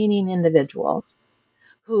well-meaning individuals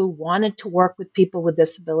who wanted to work with people with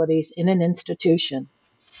disabilities in an institution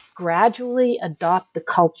gradually adopt the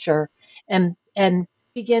culture and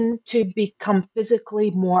begin to become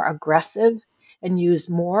physically more aggressive and use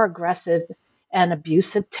more aggressive and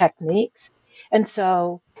abusive techniques. And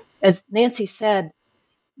so, as Nancy said,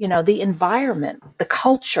 the environment, the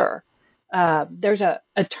culture, there's an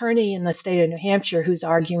attorney in the state of New Hampshire who's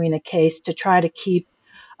arguing a case to try to keep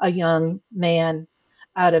a young man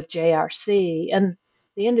out of JRC. And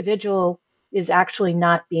the individual is actually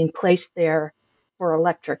not being placed there for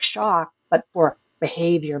electric shock, but for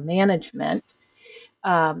behavior management.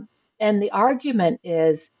 And the argument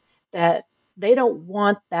is that they don't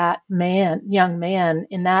want that young man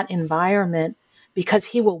in that environment because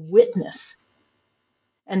he will witness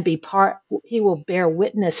and he will bear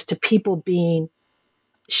witness to people being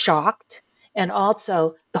shocked, and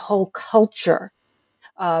also the whole culture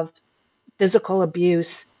of physical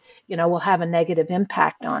abuse, will have a negative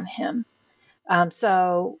impact on him.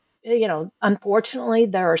 So, unfortunately,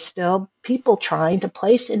 there are still people trying to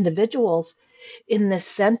place individuals in this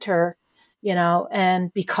center,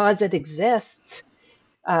 and because it exists,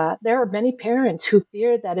 there are many parents who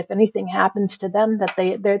fear that if anything happens to them, that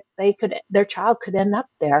their child could end up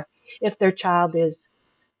there if their child is,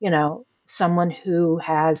 someone who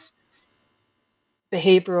has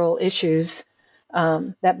behavioral issues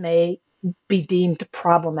that may be deemed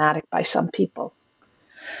problematic by some people.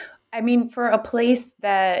 I mean, for a place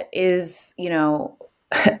that is,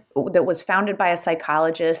 that was founded by a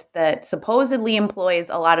psychologist that supposedly employs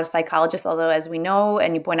a lot of psychologists, although as we know,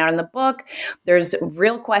 and you point out in the book, there's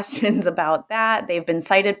real questions about that. They've been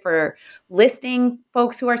cited for listing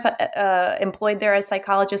folks who are employed there as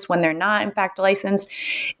psychologists when they're not, in fact, licensed.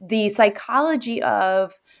 The psychology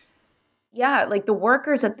of like the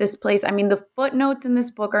workers at this place. I mean, the footnotes in this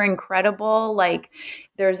book are incredible. Like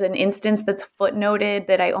there's an instance that's footnoted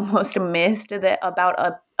that I almost missed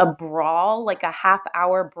about a brawl, like a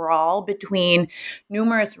half-hour brawl between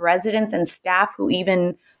numerous residents and staff who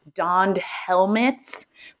even donned helmets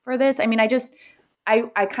for this. I mean,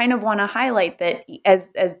 I kind of want to highlight that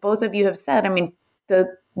as both of you have said, I mean,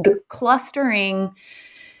 the clustering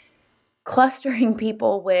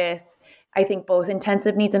people with, I think, both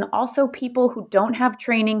intensive needs and also people who don't have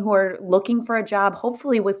training, who are looking for a job,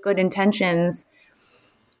 hopefully with good intentions,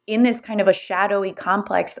 in this kind of a shadowy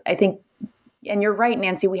complex. I think, and you're right,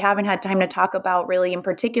 Nancy, we haven't had time to talk about really in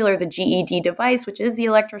particular the GED device, which is the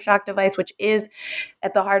electroshock device, which is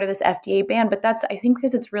at the heart of this FDA ban. But that's, I think,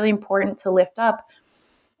 because it's really important to lift up,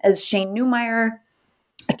 as Shane Neumeier,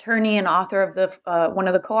 attorney and author of the one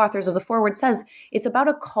of the co-authors of the foreword, says, it's about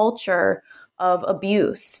a culture of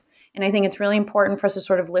abuse. And I think it's really important for us to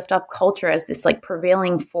sort of lift up culture as this like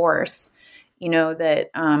prevailing force, that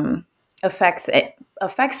affects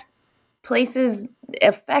places,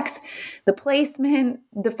 affects the placement,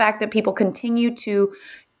 the fact that people continue to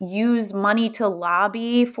use money to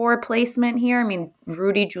lobby for placement here. I mean,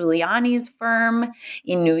 Rudy Giuliani's firm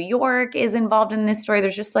in New York is involved in this story.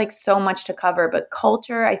 There's just like so much to cover, but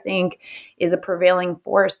culture, I think, is a prevailing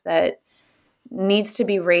force that needs to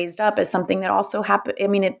be raised up as something that also happens. I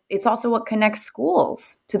mean, it's also what connects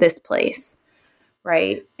schools to this place,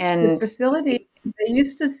 right? And the facility, they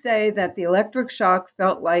used to say that the electric shock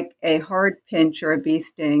felt like a hard pinch or a bee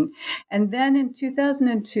sting. And then in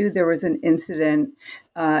 2002, there was an incident,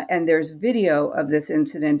 and there's video of this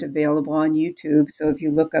incident available on YouTube. So if you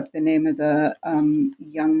look up the name of the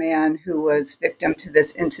young man who was victim to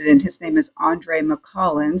this incident, his name is Andre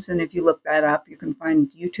McCollins. And if you look that up, you can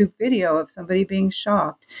find YouTube video of somebody being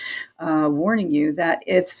shocked, warning you that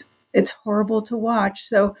it's horrible to watch.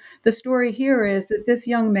 So the story here is that this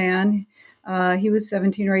young man, he was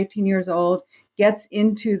 17 or 18 years old, gets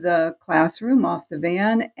into the classroom off the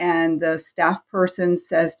van, and the staff person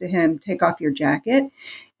says to him, take off your jacket.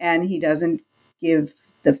 And he doesn't give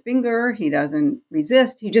the finger. He doesn't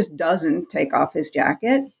resist. He just doesn't take off his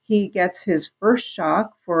jacket. He gets his first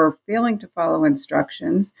shock for failing to follow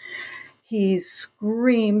instructions. He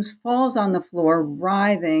screams, falls on the floor,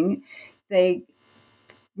 writhing. They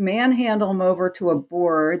manhandle him over to a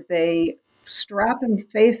board. They strap him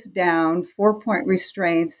face down, 4-point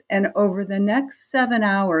restraints, and over the next 7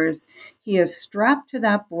 hours, he is strapped to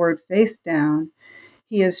that board face down.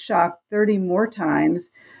 He is shocked 30 more times.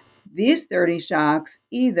 These 30 shocks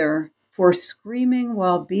either for screaming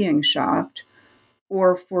while being shocked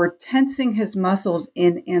or for tensing his muscles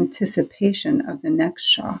in anticipation of the next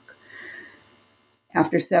shock.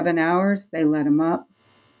 After 7 hours, they let him up.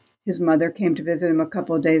 His mother came to visit him a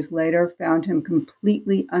couple of days later, found him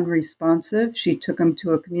completely unresponsive. She took him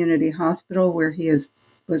to a community hospital where he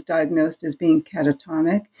was diagnosed as being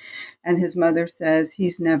catatonic. And his mother says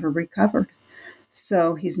he's never recovered.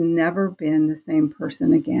 So he's never been the same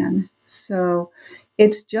person again. So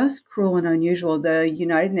it's just cruel and unusual. The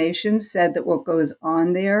United Nations said that what goes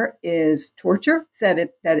on there is torture,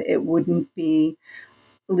 said that it wouldn't be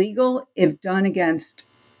legal if done against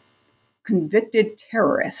convicted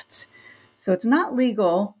terrorists. So it's not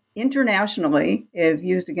legal internationally if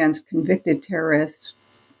used against convicted terrorists.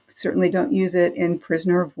 We certainly don't use it in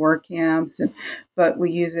prisoner of war camps, but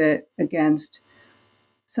we use it against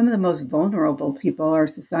some of the most vulnerable people our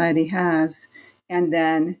society has. And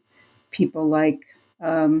then people like,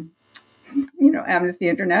 Amnesty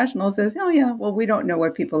International says, oh yeah, well, we don't know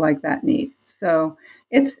what people like that need. So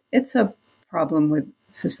it's a problem with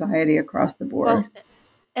society across the board. Well,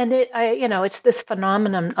 and it's this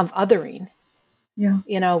phenomenon of othering,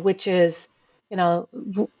 which is,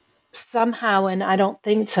 somehow, and I don't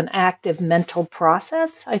think it's an active mental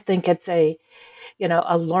process. I think it's a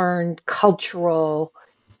learned cultural,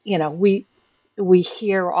 we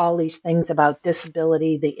hear all these things about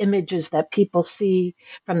disability, the images that people see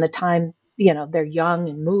from the time, they're young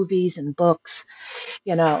in movies and books,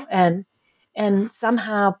 and And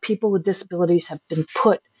somehow people with disabilities have been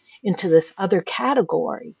put into this other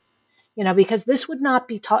category, because this would not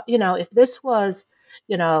be taught, if this was,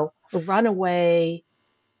 runaway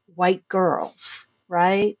white girls,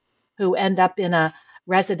 right, who end up in a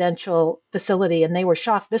residential facility and they were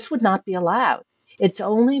shocked, this would not be allowed. It's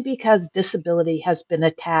only because disability has been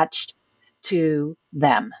attached to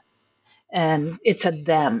them. And it's a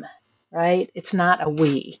them, right? It's not a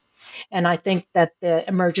we. And I think that the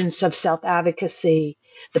emergence of self-advocacy,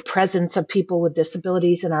 the presence of people with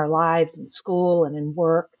disabilities in our lives, in school and in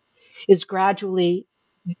work, is gradually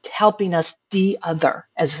helping us de-other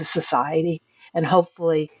as a society. And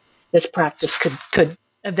hopefully this practice could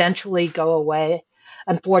eventually go away.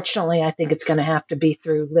 Unfortunately, I think it's going to have to be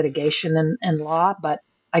through litigation and law, but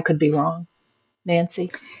I could be wrong. Nancy?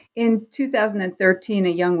 In 2013, a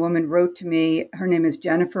young woman wrote to me. Her name is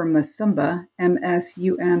Jennifer Musumba,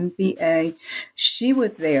 Musumba. She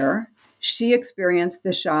was there. She experienced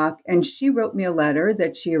the shock, and she wrote me a letter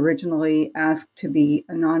that she originally asked to be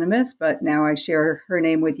anonymous, but now I share her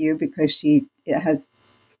name with you because she has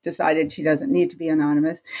decided she doesn't need to be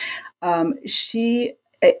anonymous. She,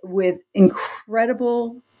 with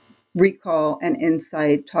incredible recall and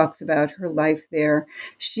insight, talks about her life there.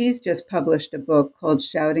 She's just published a book called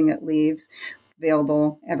Shouting at Leaves,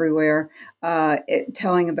 available everywhere,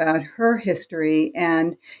 telling about her history.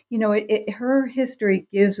 And, her history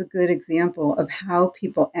gives a good example of how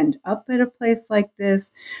people end up at a place like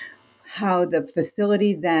this, how the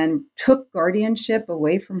facility then took guardianship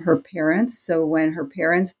away from her parents. So when her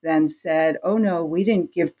parents then said, oh no, we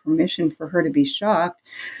didn't give permission for her to be shocked,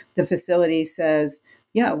 the facility says,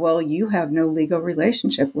 yeah, well, you have no legal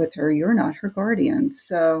relationship with her. You're not her guardian.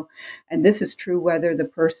 So, and this is true whether the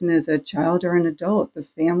person is a child or an adult, the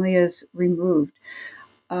family is removed.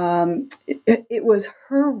 It was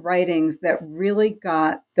her writings that really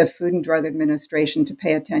got the Food and Drug Administration to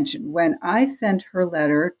pay attention. When I sent her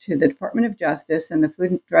letter to the Department of Justice and the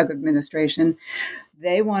Food and Drug Administration,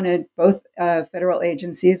 they wanted, both federal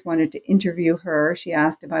agencies wanted to interview her. She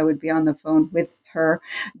asked if I would be on the phone with her.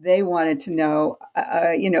 They wanted to know,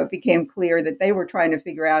 it became clear that they were trying to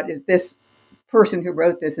figure out, is this person who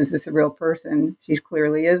wrote this, is this a real person? She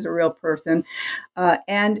clearly is a real person.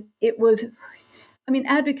 And it was,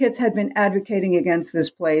 advocates had been advocating against this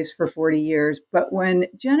place for 40 years, but when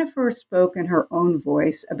Jennifer spoke in her own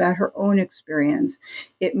voice about her own experience,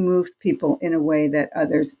 it moved people in a way that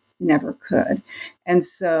others never could. And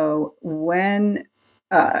so when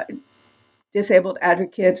disabled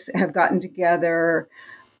advocates have gotten together,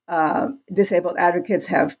 disabled advocates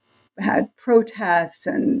have had protests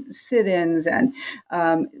and sit-ins. And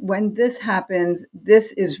when this happens,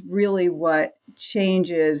 this is really what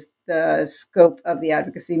changes the scope of the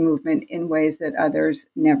advocacy movement in ways that others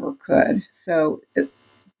never could. So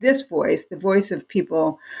this voice, the voice of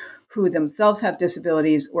people who themselves have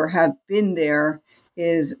disabilities or have been there,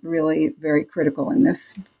 is really very critical in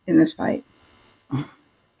this fight.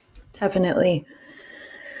 Definitely.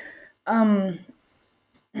 We're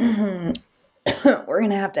going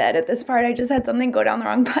to have to edit this part. I just had something go down the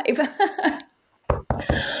wrong pipe.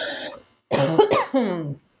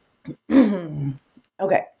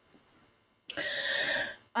 Okay.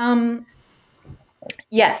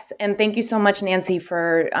 Yes. And thank you so much, Nancy,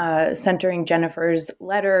 for centering Jennifer's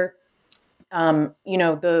letter.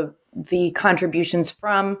 The contributions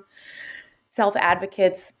from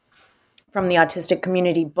self-advocates, from the autistic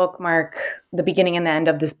community bookmark the beginning and the end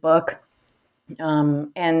of this book.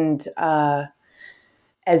 And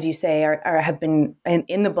as you say, have been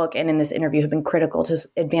in the book and in this interview have been critical to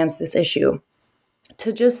advance this issue.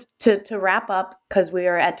 To wrap up, because we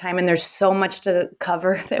are at time and there's so much to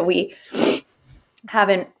cover that we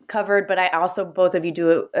haven't covered, but I also, both of you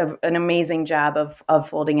do an amazing job of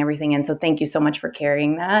folding everything in. So thank you so much for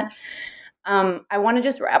carrying that. I want to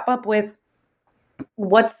just wrap up with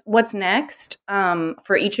what's next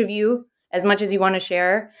for each of you, as much as you want to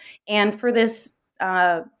share, and for this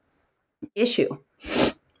issue.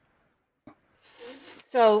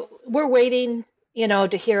 So we're waiting,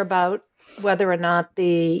 to hear about whether or not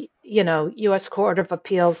the, U.S. Court of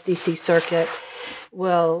Appeals, D.C. Circuit,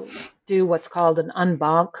 will do what's called an en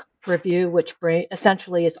banc review, which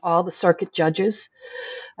essentially is all the circuit judges.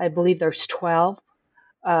 I believe there's 12,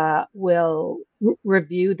 will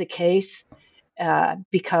review the case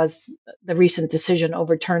because the recent decision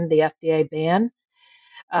overturned the FDA ban.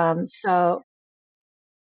 So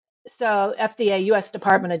FDA, U.S.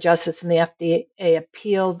 Department of Justice, and the FDA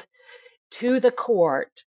appealed to the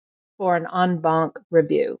court for an en banc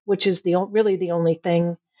review, which is really the only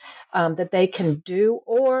thing that they can do,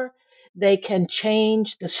 or they can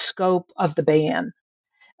change the scope of the ban.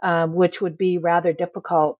 which would be rather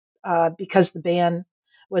difficult because the ban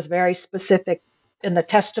was very specific and the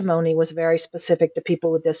testimony was very specific to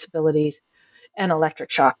people with disabilities and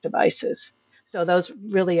electric shock devices. So those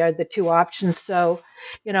really are the two options. So,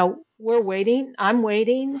 we're waiting. I'm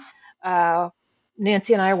waiting.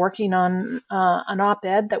 Nancy and I are working on an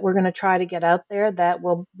op-ed that we're going to try to get out there that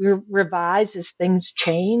will revise as things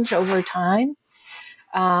change over time.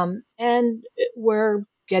 And we're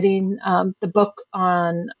getting the book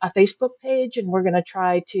on a Facebook page, and we're going to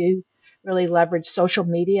try to really leverage social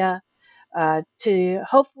media to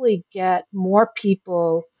hopefully get more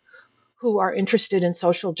people who are interested in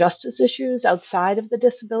social justice issues outside of the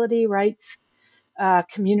disability rights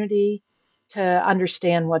community to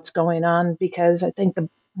understand what's going on, because I think the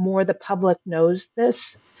more the public knows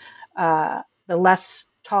this, the less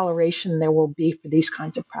toleration there will be for these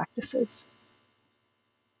kinds of practices.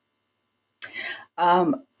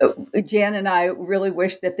 Jan and I really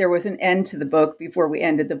wish that there was an end to the book before we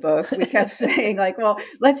ended the book. We kept saying, like, well,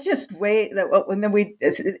 let's just wait. And then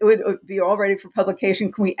it would be all ready for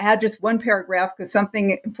publication. Can we add just one paragraph because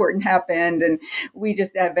something important happened? And we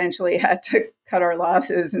just eventually had to cut our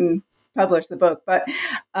losses and publish the book. But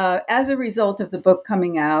as a result of the book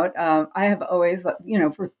coming out, I have always,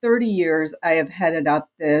 for 30 years, I have headed up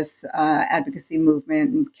this advocacy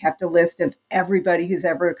movement and kept a list of everybody who's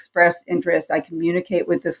ever expressed interest. I communicate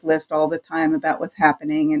with this list all the time about what's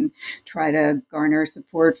happening and try to garner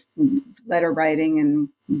support from letter writing and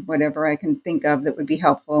whatever I can think of that would be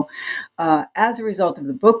helpful. As a result of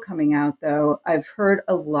the book coming out, though, I've heard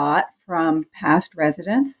a lot from past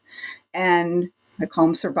residents and I call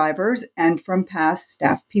them survivors, and from past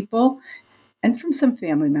staff people and from some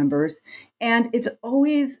family members. And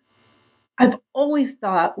I've always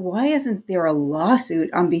thought, why isn't there a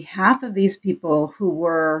lawsuit on behalf of these people who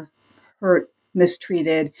were hurt,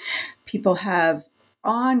 mistreated? People have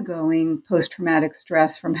ongoing post-traumatic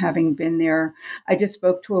stress from having been there. I just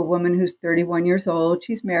spoke to a woman who's 31 years old.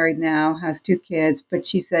 She's married now, has 2 kids, but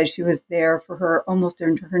she says she was there for her almost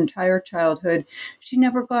her entire childhood. She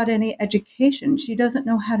never got any education. She doesn't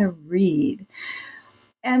know how to read.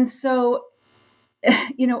 And so,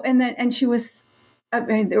 and she was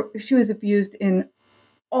abused in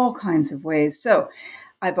all kinds of ways. So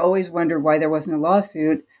I've always wondered why there wasn't a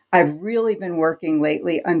lawsuit. I've really been working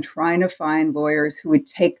lately on trying to find lawyers who would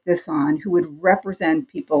take this on, who would represent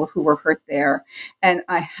people who were hurt there. And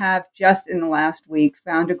I have just in the last week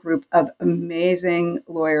found a group of amazing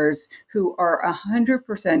lawyers who are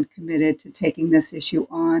 100% committed to taking this issue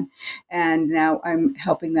on. And now I'm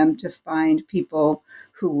helping them to find people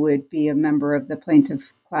who would be a member of the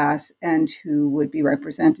plaintiff class and who would be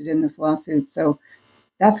represented in this lawsuit. So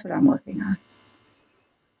that's what I'm working on.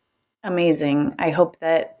 Amazing. I hope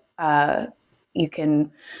that you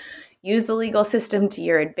can use the legal system to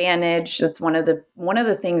your advantage. That's one of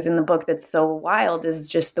the things in the book that's so wild is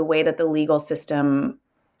just the way that the legal system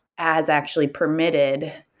has actually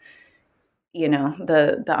permitted,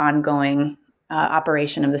 the ongoing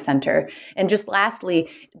operation of the center. And just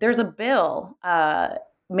lastly, there's a bill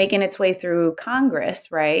making its way through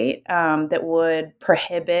Congress, right, that would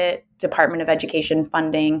prohibit Department of Education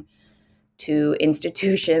funding to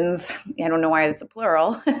institutions, I don't know why that's a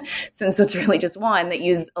plural, since it's really just one, that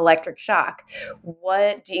use electric shock.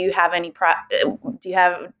 What do you have any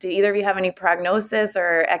do either of you have any prognosis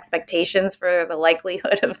or expectations for the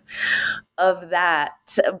likelihood of that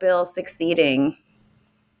bill succeeding?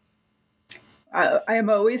 I am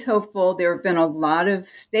always hopeful. There have been a lot of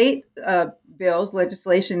state bills,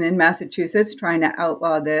 legislation in Massachusetts trying to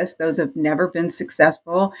outlaw this. Those have never been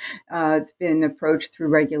successful. It's been approached through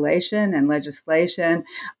regulation and legislation.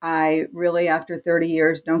 I really, after 30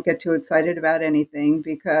 years, don't get too excited about anything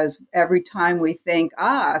because every time we think,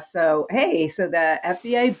 so the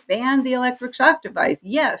FDA banned the electric shock device.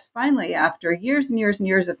 Yes, finally, after years and years and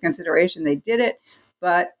years of consideration, they did it,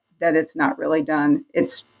 but that it's not really done.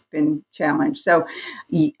 It's been challenged. So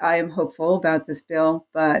I am hopeful about this bill,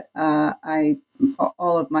 but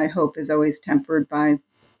all of my hope is always tempered by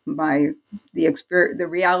the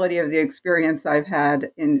reality of the experience I've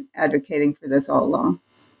had in advocating for this all along.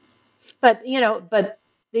 But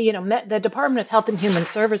the Department of Health and Human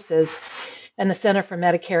Services and the Center for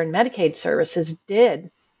Medicare and Medicaid Services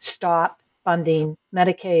did stop funding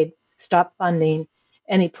Medicaid, stop funding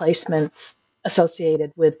any placements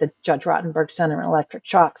associated with the Judge Rottenberg Center and electric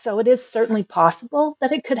shock. So it is certainly possible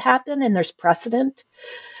that it could happen, and there's precedent.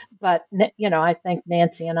 But, I think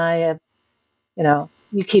Nancy and I have,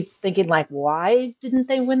 you keep thinking like, why didn't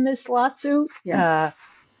they win this lawsuit? Yeah.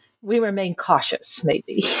 We remain cautious,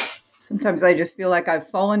 maybe. Sometimes I just feel like I've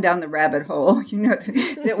fallen down the rabbit hole. You know,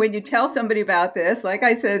 that when you tell somebody about this, like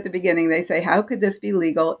I said at the beginning, they say, how could this be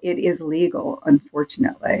legal? It is legal,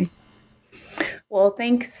 unfortunately. Well,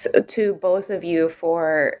 thanks to both of you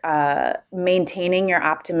for maintaining your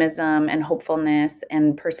optimism and hopefulness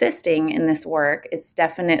and persisting in this work. It's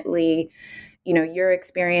definitely, you know, your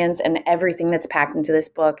experience and everything that's packed into this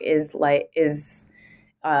book is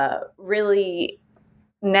really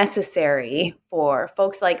necessary for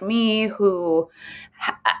folks like me who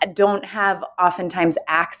don't have oftentimes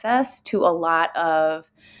access to a lot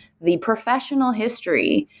of the professional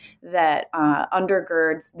history that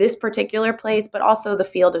undergirds this particular place, but also the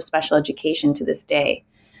field of special education to this day.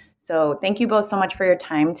 So thank you both so much for your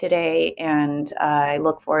time today, and I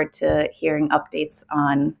look forward to hearing updates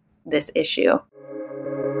on this issue.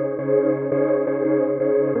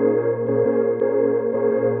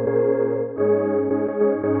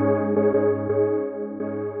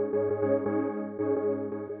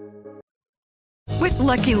 With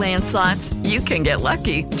Lucky Land Slots, you can get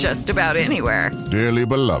lucky just about anywhere. Dearly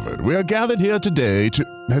beloved, we are gathered here today to...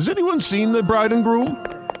 Has anyone seen the bride and groom?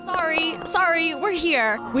 Sorry, we're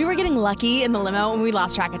here. We were getting lucky in the limo and we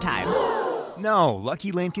lost track of time. No,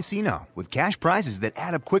 Lucky Land Casino, with cash prizes that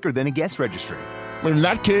add up quicker than a guest registry. In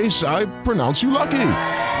that case, I pronounce you lucky.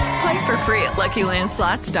 Play for free at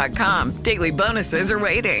LuckyLandSlots.com. Daily bonuses are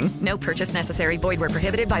waiting. No purchase necessary. Void where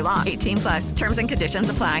prohibited by law. 18+. Terms and conditions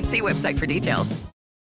apply. See website for details.